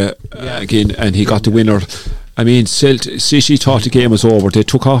Benzema again, and he got the winner. I mean, City thought the game was over. They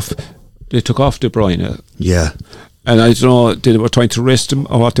took off De Bruyne. Yeah. And I don't know, they were trying to rest him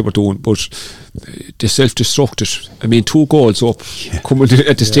or what they were doing, but they self-destructed. I mean, 2 goals up, coming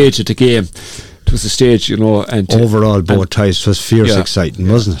at the stage of the game. It was the stage, you know. And overall, both ties was fierce exciting,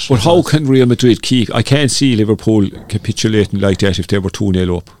 wasn't it? But how can Real Madrid keep? I can't see Liverpool capitulating like that if they were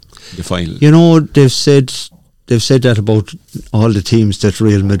 2-0 up in the final. You know, they've said that about all the teams that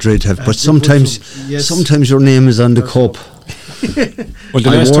Real Madrid have, but sometimes your name is on the cup. Well,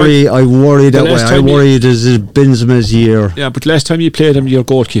 I worry that way. I worry it is Benzema's year. Yeah, but last time you played him, your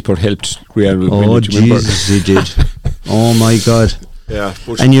goalkeeper helped Real. Oh, Jesus, he did. Oh my God. Yeah,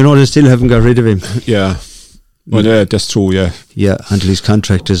 and you know they still haven't got rid of him. Yeah. Well, that's true. Yeah, until his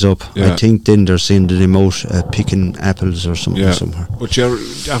contract is up. I think then they're sending him out picking apples or something somewhere. But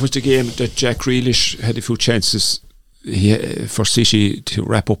that was the game that Jack Grealish had a few chances for City to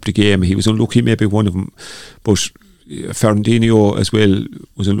wrap up the game. He was unlucky, maybe one of them, but Fernandinho as well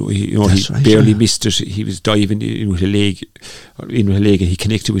was he barely missed it. He was diving in with a leg, and he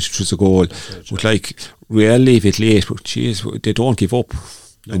connected with it, which was a goal. But like Real leave it late, but geez, they don't give up.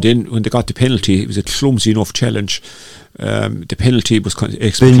 No. And then when they got the penalty, it was a clumsy enough challenge. The penalty was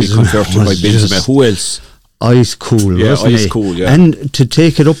expertly converted by Benzema. Who else? Ice cool, wasn't he? Cool, yeah. And to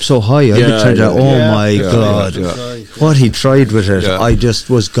take it up so high, I looked at that. Oh my God! What he tried with it, I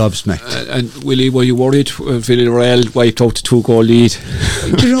just was gobsmacked. And Willie, were you worried? Villarreal wiped out the 2-goal lead.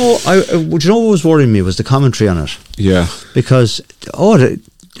 Do you know what was worrying me was the commentary on it. Yeah, because they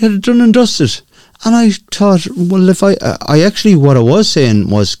had it done and dusted. And I thought, well, if I actually, what I was saying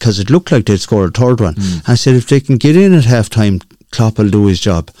was, because it looked like they'd scored a third one, I said, if they can get in at half time, Klopp will do his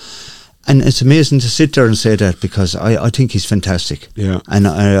job. And it's amazing to sit there and say that, because I think he's fantastic. Yeah. And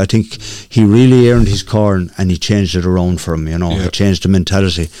I think he really earned his corn, and he changed it around for him, you know. He changed the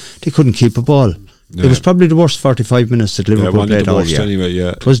mentality. They couldn't keep a ball. It was probably the worst 45 minutes that Liverpool played all year. Anyway,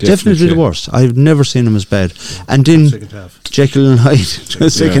 it was definitely the worst. I've never seen him as bad. And then Jekyll and Hyde, the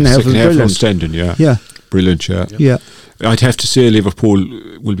second half was brilliant. Outstanding, yeah. Brilliant, yeah. I'd have to say Liverpool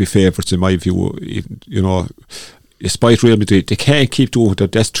will be favourites in my view. You know, despite Real Madrid, they can't keep doing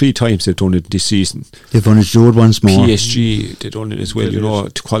it. That's 3 times they've done it this season. They've only do it once more. PSG, they've done it as well, you know,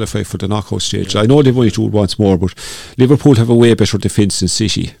 to qualify for the knockout stage. I know they've only do it once more, but Liverpool have a way better defence than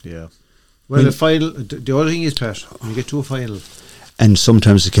City. Yeah. Well, the final. The other thing is, Pat, when you get to a final, and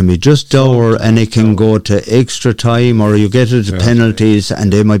sometimes it can be just dour, and it can go to extra time, or you get it to penalties,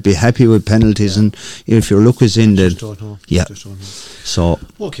 and they might be happy with penalties, and if your luck is in, then so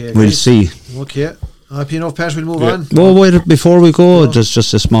we'll see. Okay. Happy enough, Pat, we'll move on. Well, wait, before we go, there's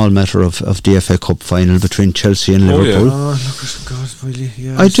just a small matter of the FA Cup final between Chelsea and Liverpool.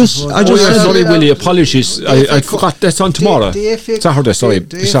 I just sorry, Willie, apologies. I forgot that's on tomorrow. The FA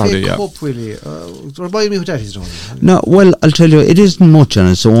Cup, Willie. Remind me what that is, No, well, I'll tell you, it isn't much on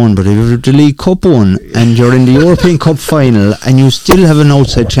its own, but if you're the League Cup one and you're in the European Cup final and you still have an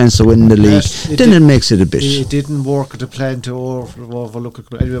outside chance of winning the league, then it makes it a bit. It didn't work the plan to overlook it.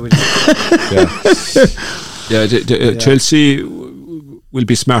 Anyway, Chelsea will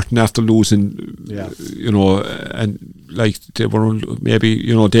be smart after losing, you know, and like they were maybe,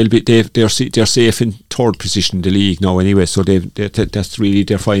 you know, they're safe in third position in the league now anyway, so that's really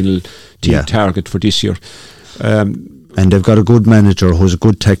their final team target for this year. And they've got a good manager who's a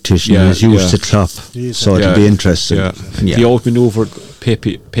good tactician. He's used to Klopp, so it'll be interesting. He outmaneuvered Pep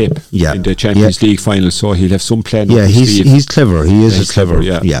in the Champions League final, so he'll have some plan. Yeah, he's clever. He is clever.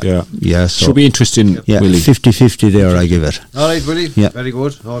 So should be interesting. Yeah, 50-50 there, I give it. All right, Willie. Yeah. Very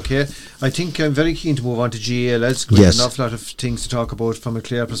good. Okay, I think I'm very keen to move on to GAA, lads. There's an awful lot of things to talk about from a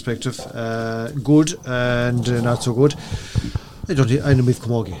clear perspective. Good and not so good. I know we've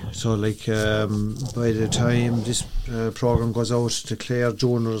camogie, so like by the time this programme goes out, the Clare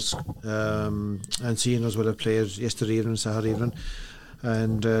juniors and seniors will have played yesterday evening, Saturday evening,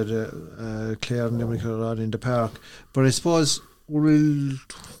 and Clare and Limerick are on in the park. But I suppose when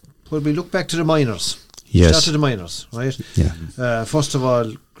we look back to the minors, start to the minors, right? Yeah. First of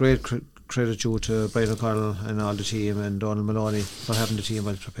all, great credit due to Brian O'Connell and all the team and Donald Maloney for having the team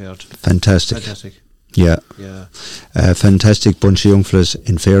well prepared. Fantastic. Yeah. Yeah. Fantastic bunch of young fellas.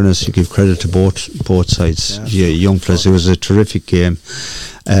 In fairness, you give credit to both sides. Yeah, young fellas. It was a terrific game.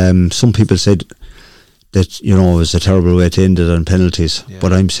 Some people said that, you know, it was a terrible way to end it on penalties. Yeah.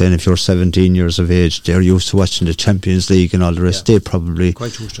 But I'm saying if you're 17 years of age, they're used to watching the Champions League and all the rest. Yeah. They probably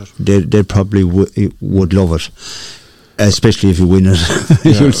Quite used to it. they probably would love it. Especially if you win it,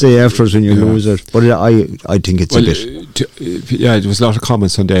 you'll say afterwards when you lose it. But I think it's a bit. Yeah, there was a lot of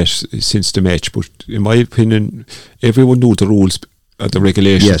comments on that since the match, but in my opinion, everyone knew the rules, the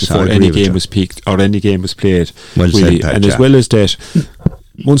regulations before any game was peaked or any game was played. Well really. said, Pat, and as well as that,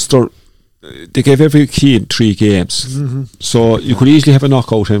 Munster, they gave every key in 3 games. Mm-hmm. So you could easily have a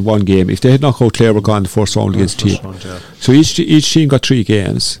knockout in one game. If they had knockout, Clare were gone the first round against team. So each team got 3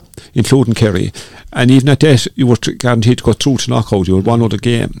 games, including Kerry. And even at that, you were guaranteed to go through to knockout. You had one other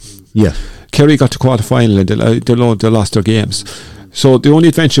game. Yeah. Kerry got to quarter-final and they lost their games. So the only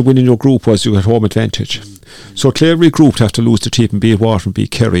advantage of winning your group was you had home advantage. So Clare regrouped after lose the team and beat Waterford and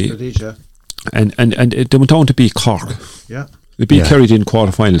beat Kerry. And they went down to beat Cork. Yeah. They beat Kerry in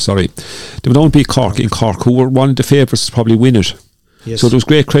quarter-final, sorry. They went down to beat Cork in Cork, who were one of the favourites to probably win it. Yes. So there was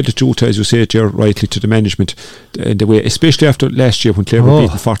great credit due to, as you say, rightly, to the management, the way, especially after last year when Clare were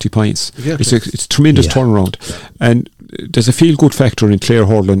beating 40 points. Exactly. It's a tremendous turnaround. And there's a feel-good factor in Clare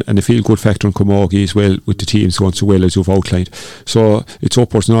hurling and a feel-good factor in Camogie as well, with the teams going so well as you've outlined. So it's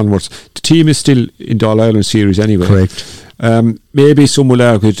upwards and onwards. The team is still in the All-Ireland series anyway. Correct. Maybe some will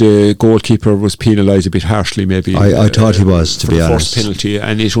argue the goalkeeper was penalised a bit harshly, maybe. I thought he was, to be honest. First penalty,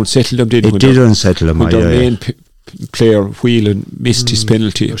 and it unsettled them, didn't it? It did unsettle them, when their main player, Whelan, missed his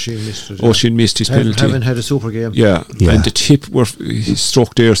penalty. Oisin missed his penalty. Haven't had a super game. Yeah. And the tip he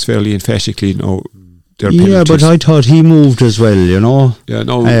struck theirs fairly emphatically. Yeah, but I thought he moved as well, you know. Yeah,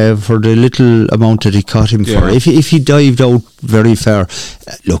 no. For the little amount that he caught him for. If he dived out very far,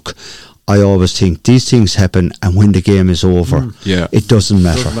 look, I always think these things happen, and when the game is over, it doesn't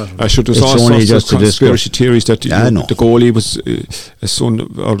matter. I should have saw some conspiracy theories that the goalie was a son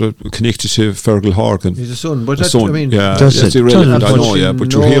or connected to Fergal Horgan. He's a son, but that's irrelevant. I know,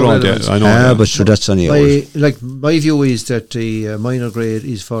 but you hear all that. I know. But sure, that's only my view is that the minor grade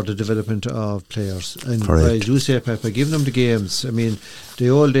is for the development of players, and as you say, Peppa, giving them the games. I mean, the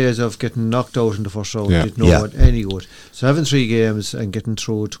old days of getting knocked out in the first round did not any good. So having 3 games and getting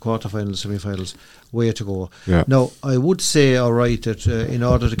through to quarterfinals, semi-finals, way to go. Now, I would say, alright, that in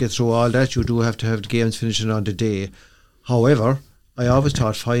order to get through all that, you do have to have the games finishing on the day. However, I always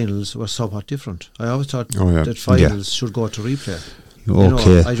thought finals were somewhat different. I always thought that finals should go to replay.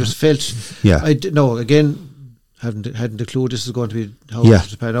 Okay. I just felt, again, hadn't a clue this is going to be how it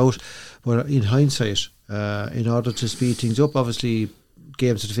to pan out. But in hindsight, in order to speed things up, obviously,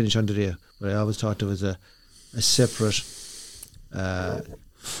 games to finish on the day. But I always thought there was a separate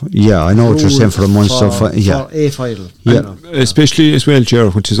I know what you're saying for a Munster for a final. Especially as well,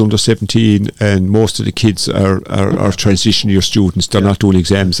 Gerard, which is under 17, and most of the kids are transition year students. They're not doing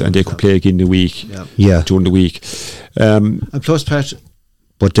exams, and they could play again during the week. And plus, Pat,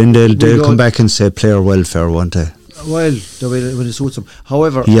 but then they'll come back and say player welfare, won't they? Well, when it suits them.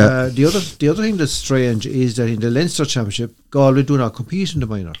 However, the other thing that's strange is that in the Leinster Championship, Galway do not compete in the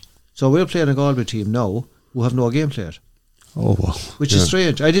minor. So we're playing a Galway team now who have no game played. Oh, wow. Which is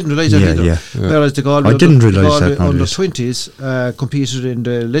strange. I didn't realise that either. Whereas the Galway under 20s competed in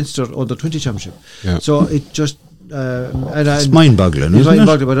the Leinster under 20 Championship. So it just it's mind-boggling, isn't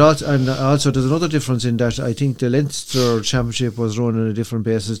it? But also there's another difference in that I think the Leinster Championship was run on a different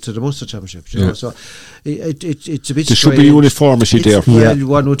basis to the Munster Championship. You know? So it's a bit. There should be uniformity there. Well,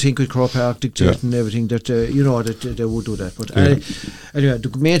 one would think with Croke Park dictating everything that that they would do that. But anyway,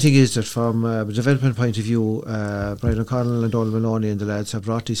 the main thing is that from a development point of view, Brian O'Connell and Donald Maloney and the lads have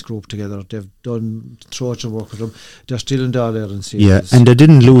brought this group together. They've done Trojan work with them. They're still in the All-Ireland series. Yeah, and they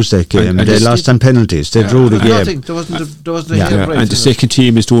didn't lose that game. They lost on penalties. They drew the game. There wasn't a and the second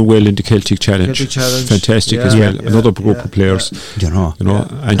team is doing well in the Celtic Challenge. Fantastic as well. Another group of players. You know,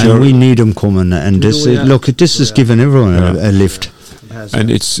 and we need them coming. And this is giving everyone a lift. And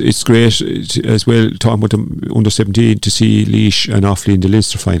it's great as well, talking with them under 17, to see Laois and Offaly in the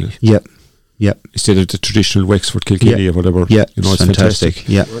Leinster final. Instead of the traditional Wexford, Kilkenny or whatever. It's fantastic.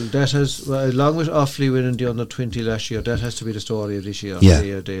 Well, that has, along with Offaly winning the under 20 last year, that has to be the story of this year.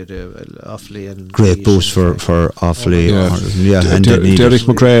 The Offaly and great boost for Offaly. And Derek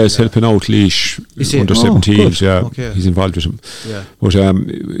McGrath is helping out Laois under 17s. He's involved with him. But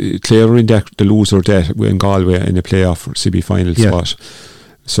Clare in the loser of that in Galway in the playoff semi-final spot.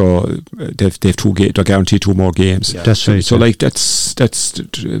 So they're guaranteed 2 more games. That's right. So that's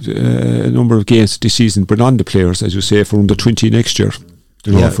a number of games this season, but on the players, as you say, for under 20 next year.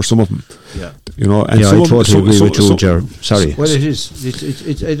 You know, for some of them. Yeah. You know, and I totally agree with you, Ger. Sorry. Well, it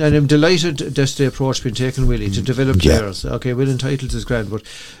is. And I'm delighted that's the approach being taken, Willie, to develop players. Okay, winning titles is grand, but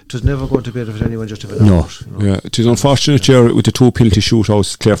it was never going to benefit anyone just to win. No. You know? Yeah, it is unfortunate, Ger, with the 2 penalty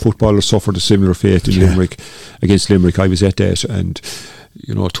shootouts. Clare footballers suffered a similar fate in Limerick, against Limerick. I was at that, and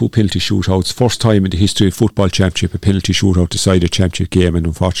 2 penalty shootouts. First time in the history of football championship, a penalty shootout decided a championship game, and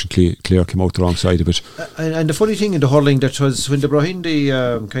unfortunately Clare came out the wrong side of it. And the funny thing in the hurling, that was when they brought in the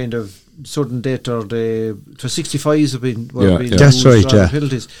kind of sudden death, or the 65s have been that's right,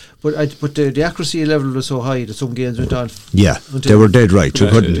 penalties, but the accuracy level was so high that some games went on. They were dead right. You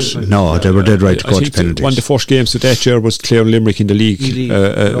couldn't. No, they were dead right to coach penalties. One of the first games of that year was Clare and Limerick in the league.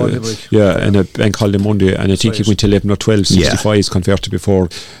 And a bank holiday Monday, and I think it went to 11 or 12 65s converted before.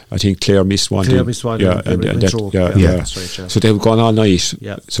 I think Clare missed one. That's right. So they've gone all night.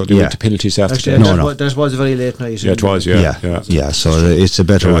 So they went to penalties after that. That was a very late night. Yeah, it was. Yeah. So it's a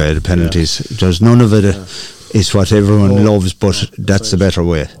better way. The penalties. There's none of it. It's what everyone loves, but that's the better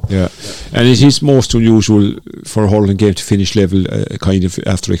way. Yeah. And it is most unusual for a hurling game to finish level, kind of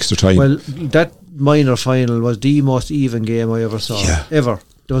after extra time. Well, that minor final was the most even game I ever saw. Ever.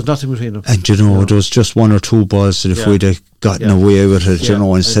 There was nothing between them. And there was just 1 or 2 balls that if we'd have gotten away with it,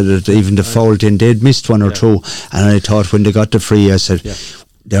 instead of even the foul thing, they'd missed 1 or 2. And I thought when they got the free, I said,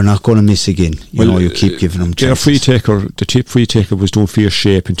 they're not going to miss again. You keep giving them chances. The tip free taker was doing fierce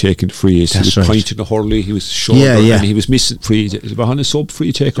shape and taking the frees. He was pointing the hurley, he was short, and he was missing free. Behind a sub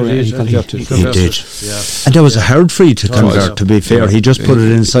free taker, he converted. He did. And that was a hard free to convert, to be fair. He just put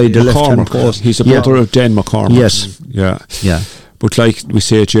it inside the left hand post. He's a brother of Dan McCormack. Yes. Yeah. But like we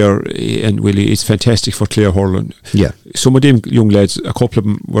say, Ger and Willie, it's fantastic for Clare hurling. Yeah. Some of them young lads, a couple of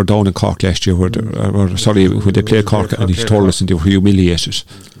them were down in Cork last year, when they played Cork, and he told us, and they were humiliated.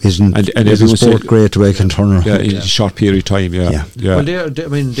 Isn't the sport great way can turn around? Yeah, in a short period of time. Yeah. Well,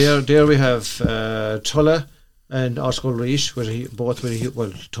 there we have Tulla and Oscar Reach,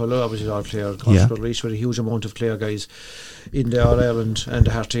 Tulla obviously all Clare, Oscar Reach with a huge amount of Clare guys in the All Ireland and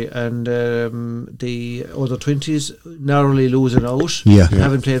the Harty, and the other 20s narrowly losing out,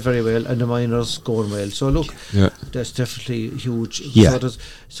 haven't played very well, and the minors going well. So look, that's definitely huge.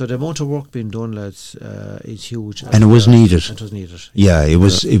 So the amount of work being done, lads, is huge, and it was needed. Yeah, it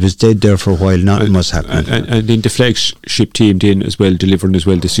was dead there for a while. Nothing was happening, and then the flagship team then as well, delivering as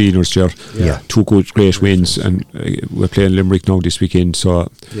well, the seniors, Ger. 2 great wins, and we're playing Limerick now this weekend, so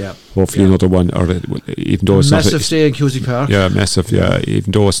hopefully another one, or even though it's massive not stay in Cusack Park. Yeah, massive. Yeah,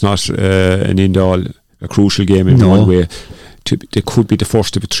 even though it's not an end-all, a crucial game in one way. They could be the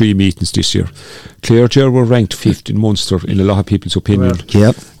first of 3 meetings this year. Clare Ger were ranked 5th in Munster in a lot of people's opinion.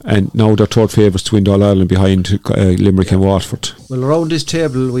 And now they're third favourites to win All Ireland behind Limerick and Waterford. Well, around this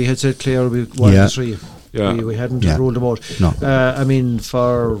table we had said Clare would be 1 of 3. We hadn't ruled them out. No. I mean,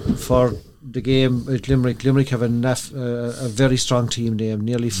 for the game at Limerick have a very strong team. They have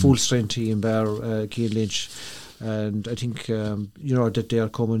nearly full strength team bar Keane Lynch. And I think that they are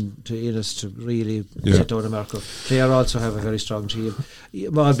coming to Innis to really set down a marker. Clare also have a very strong team,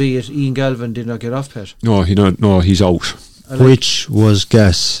 albeit Ian Galvin did not get off, Pat. No, he's out. Which was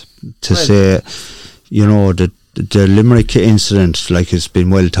gas to say, the Limerick incident, like, it's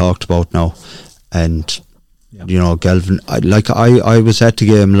been well talked about now, and Galvin, I was at the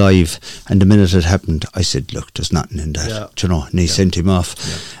game live, and the minute it happened, I said, look, there's nothing in that, and he sent him off,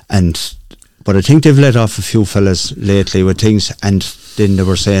 But I think they've let off a few fellas lately with things, and then they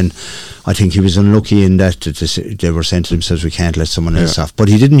were saying, I think he was unlucky in that they were saying to themselves, we can't let someone else off. But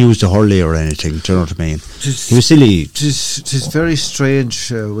he didn't use the hurley or anything, do you know what I mean? He was silly. It is very strange,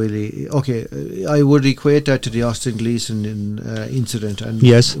 Willie. Okay, I would equate that to the Austin Gleeson incident, and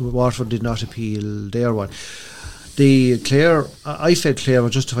Waterford did not appeal their one. I felt Clare were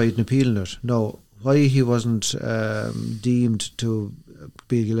justified in appealing it. No, why he wasn't deemed to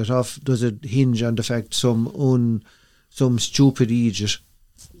be let off, does it hinge on the fact some stupid idiot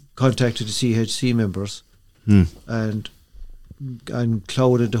contacted the CHC members and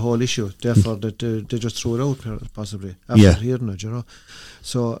clouded the whole issue, therefore that they just threw it out possibly after hearing it,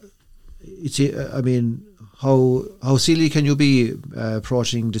 so it's I mean, how silly can you be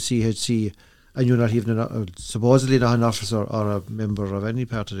approaching the CHC and you're not even supposedly not an officer or a member of any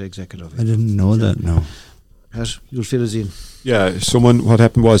part of the executive? I didn't know that. No. You'll fill us in. Yeah, what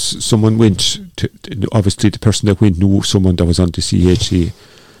happened was someone went to, obviously the person that went knew someone that was on the CHC,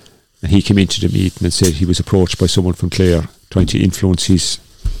 and he came into the meeting and said he was approached by someone from Clare trying to influence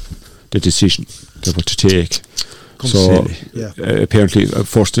the decision they were to take. Apparently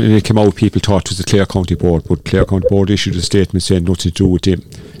first when it came out, people thought it was the Clare County Board, but Clare County Board issued a statement saying nothing to do with him.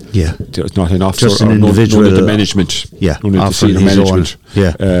 Yeah. There's not an officer Just an or individual, none of the management. Yeah, none of the offering senior his own. management.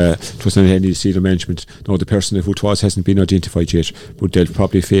 Yeah. It wasn't any of the senior management. No, the person who it was hasn't been identified yet, but they'll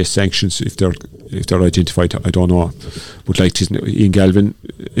probably face sanctions if they're identified. I don't know. But like Ian Galvin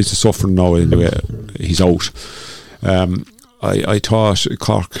is suffering now anyway. He's out. I thought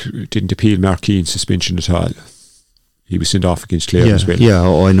Cork didn't appeal Mark Keane's suspension at all. He was sent off against Clare as well. Yeah,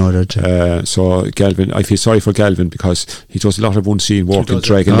 I know that. So Galvin, I feel sorry for Galvin because he does a lot of unseen work and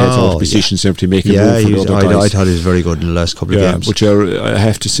dragging lads out of positions and everything, making room for the other guys. I thought he was very good in the last couple of games. But I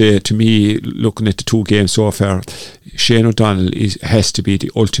have to say, to me, looking at the 2 games so far, Shane O'Donnell has to be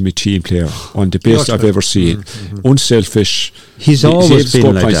the ultimate team player, one of the best I've ever seen. Unselfish. He's always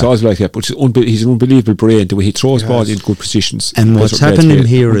been like that. Always like that, but he's an unbelievable brain. The way he throws ball in good positions. And what's happening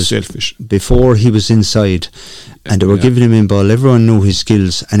here is, unselfish. Before he was inside, and they were giving him in ball, everyone knew his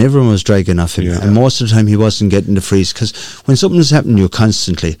skills, and everyone was dragging off him. And most of the time, he wasn't getting the frees, because when something's happening to you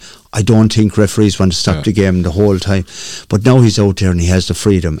constantly, I don't think referees want to stop the game the whole time. But now he's out there and he has the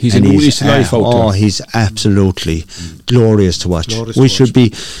freedom. He's in his life out there. Oh, he's absolutely glorious to watch. We should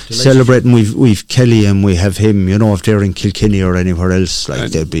be celebrating. We've Kelly and we have him. You know, if they're in Kilkenny or anywhere else,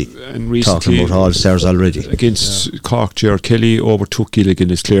 they'd be talking about all-stars already. Against Cork, Gerard Kelly overtook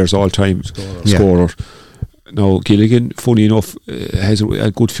Gilligan as Clare's all-time scorer. Now Gilligan, funny enough, had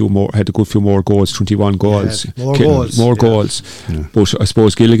a good few more goals, 21 goals, more goals. Yeah. But I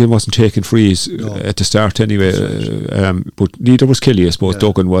suppose Gilligan wasn't taking frees at the start anyway. But neither was Kelly. I suppose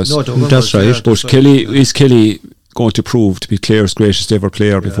Duggan was. No, Duggan that's was, right. But Kelly going to prove to be Clare's greatest ever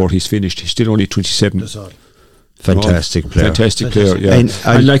player before he's finished? He's still only 27. That's all. Fantastic player. Yeah.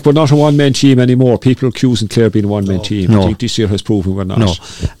 And like, we're not a one-man team anymore. People are accusing Clare being a one-man team. I think this year has proven we're not. No.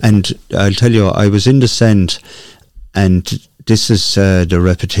 And I'll tell you, I was in the Send, and this is the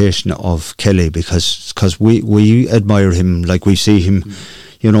reputation of Kelly, because we admire him. Like, we see him,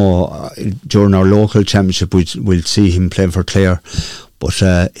 you know, during our local championship, we'll see him playing for Clare. But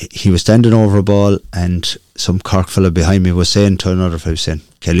he was standing over a ball, and some Cork fella behind me was saying to another fella, saying,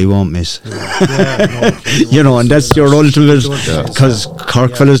 Kelly won't miss. You know, and that's your ultimate, because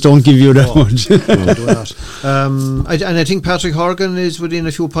Cork fellas don't give you that much. And I think Patrick Horgan is within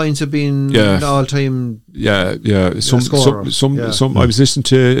a few points of being an all-time scorer. I was listening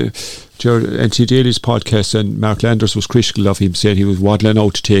to NT Daly's podcast, and Mark Landers was critical of him, saying he was waddling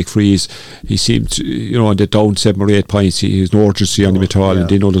out to take frees. He seemed, you know, on the down 7 or 8 points, he has no urgency on him at all. And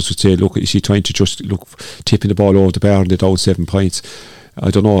then others would say, look, is he trying to just tipping the ball over the bar on the down 7 points? I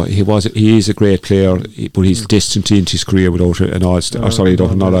don't know. He is a great player, but he's distant into his career without an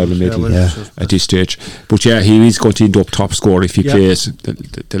All-Ireland medal at this stage. But he is going to end up top scorer if he plays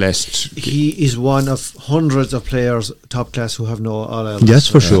the last. He is one of hundreds of players top class who have no All-Ireland. Yes,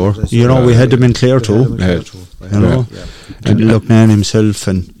 for sure. You know, we had them in Clare too. You know, and Lucknan himself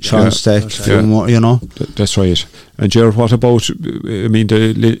and Sean Stack. You know, that's right. And Gerard, what about? I mean,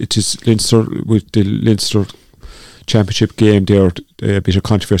 it is Leinster with the Leinster Championship game there, a bit of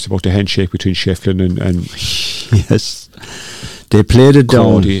controversy about the handshake between Shefflin and yes, they played it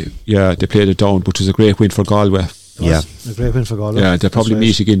down. They played it down, but it was a great win for Galway. A great win for Galway. Yeah, they'll probably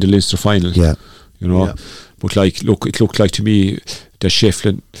meet again in the Leinster final. Yeah, you know, but it looked like to me that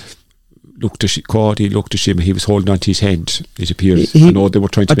Shefflin looked at him, he was holding on to his hand, it appears. I know they were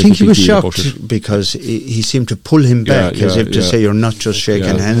trying to make a big deal about it. I think he was shocked because he seemed to pull him back as if to say, you're not just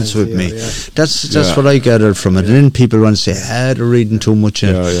shaking hands with me. That's what I gathered from it. And then people want to say, they're reading too much.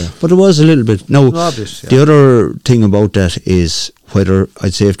 But it was a little bit. Now, the other thing about that is whether,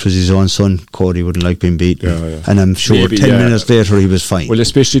 I'd say if it was his own son, Cody wouldn't like being beaten. And I'm sure maybe, 10 minutes later he was fine. Well,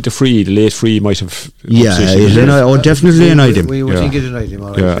 especially the late free might have... definitely annied him. We would think it annoyed him.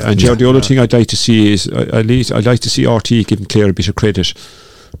 And the other thing I'd like to see is, at least I'd like to see RT giving Clare a bit of credit.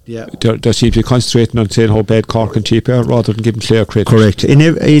 They seem to be concentrating on saying how bad Cork and Cheap are rather than giving Clare credit. Correct. In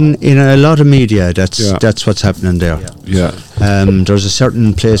a lot of media, that's what's happening there. There's a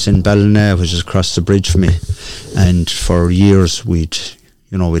certain place in Ballina which is across the bridge for me, and for years we'd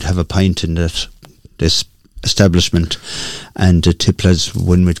have a pint in this establishment, and the tiplers,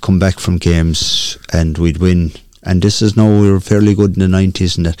 when we'd come back from games and we'd win, and this is now, we were fairly good in the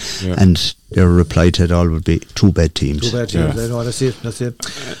 90s and that, and their reply to it all would be two bad teams. I know, that's it.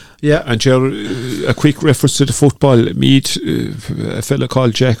 Yeah. And a quick reference to the football. Mead, a fella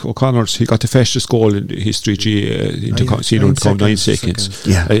called Jack O'Connors, he got the fastest goal in history, into 9 seconds.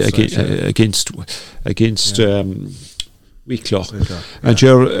 Against Wicklow. And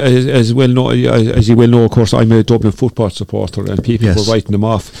as you well know, of course, I'm a Dublin football supporter, and people were writing them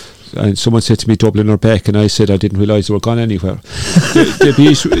off. and someone said to me Dublin are back, and I said I didn't realise they were gone anywhere. The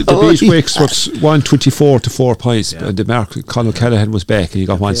beat Wicks was 124 to 4 points, and the mark Conor Callaghan was back and he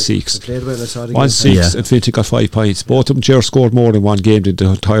got 1-6. 1-6 and Flinty got 5 points. Both of them Ger scored more than one game in the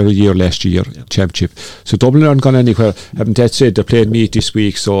entire year last year, championship. So Dublin aren't gone anywhere. Having that said, they're playing Meath this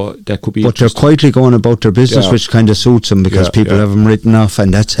week, so that could be. But they're quietly going about their business, which kind of suits them, because people have them written off,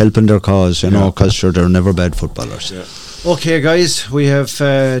 and that's helping their cause, you know, because sure, they're never bad footballers. Okay, guys, we have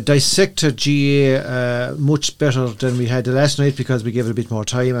dissected GA much better than we had the last night, because we gave it a bit more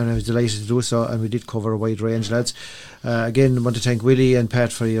time, and I was delighted to do so, and we did cover a wide range, lads. Again, I want to thank Willie and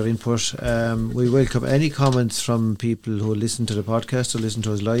Pat for your input. We welcome any comments from people who listen to the podcast or listen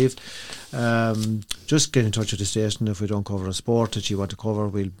to us live. Just get in touch with the station. If we don't cover a sport that you want to cover,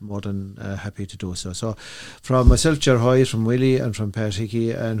 we'll be more than happy to do so. So from myself, Ger Hoy, from Willie, and from Pat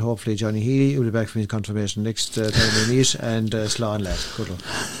Hickey, and hopefully Johnny Healy will be back from his confirmation next time we meet, and Slán lad. Good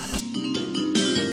luck.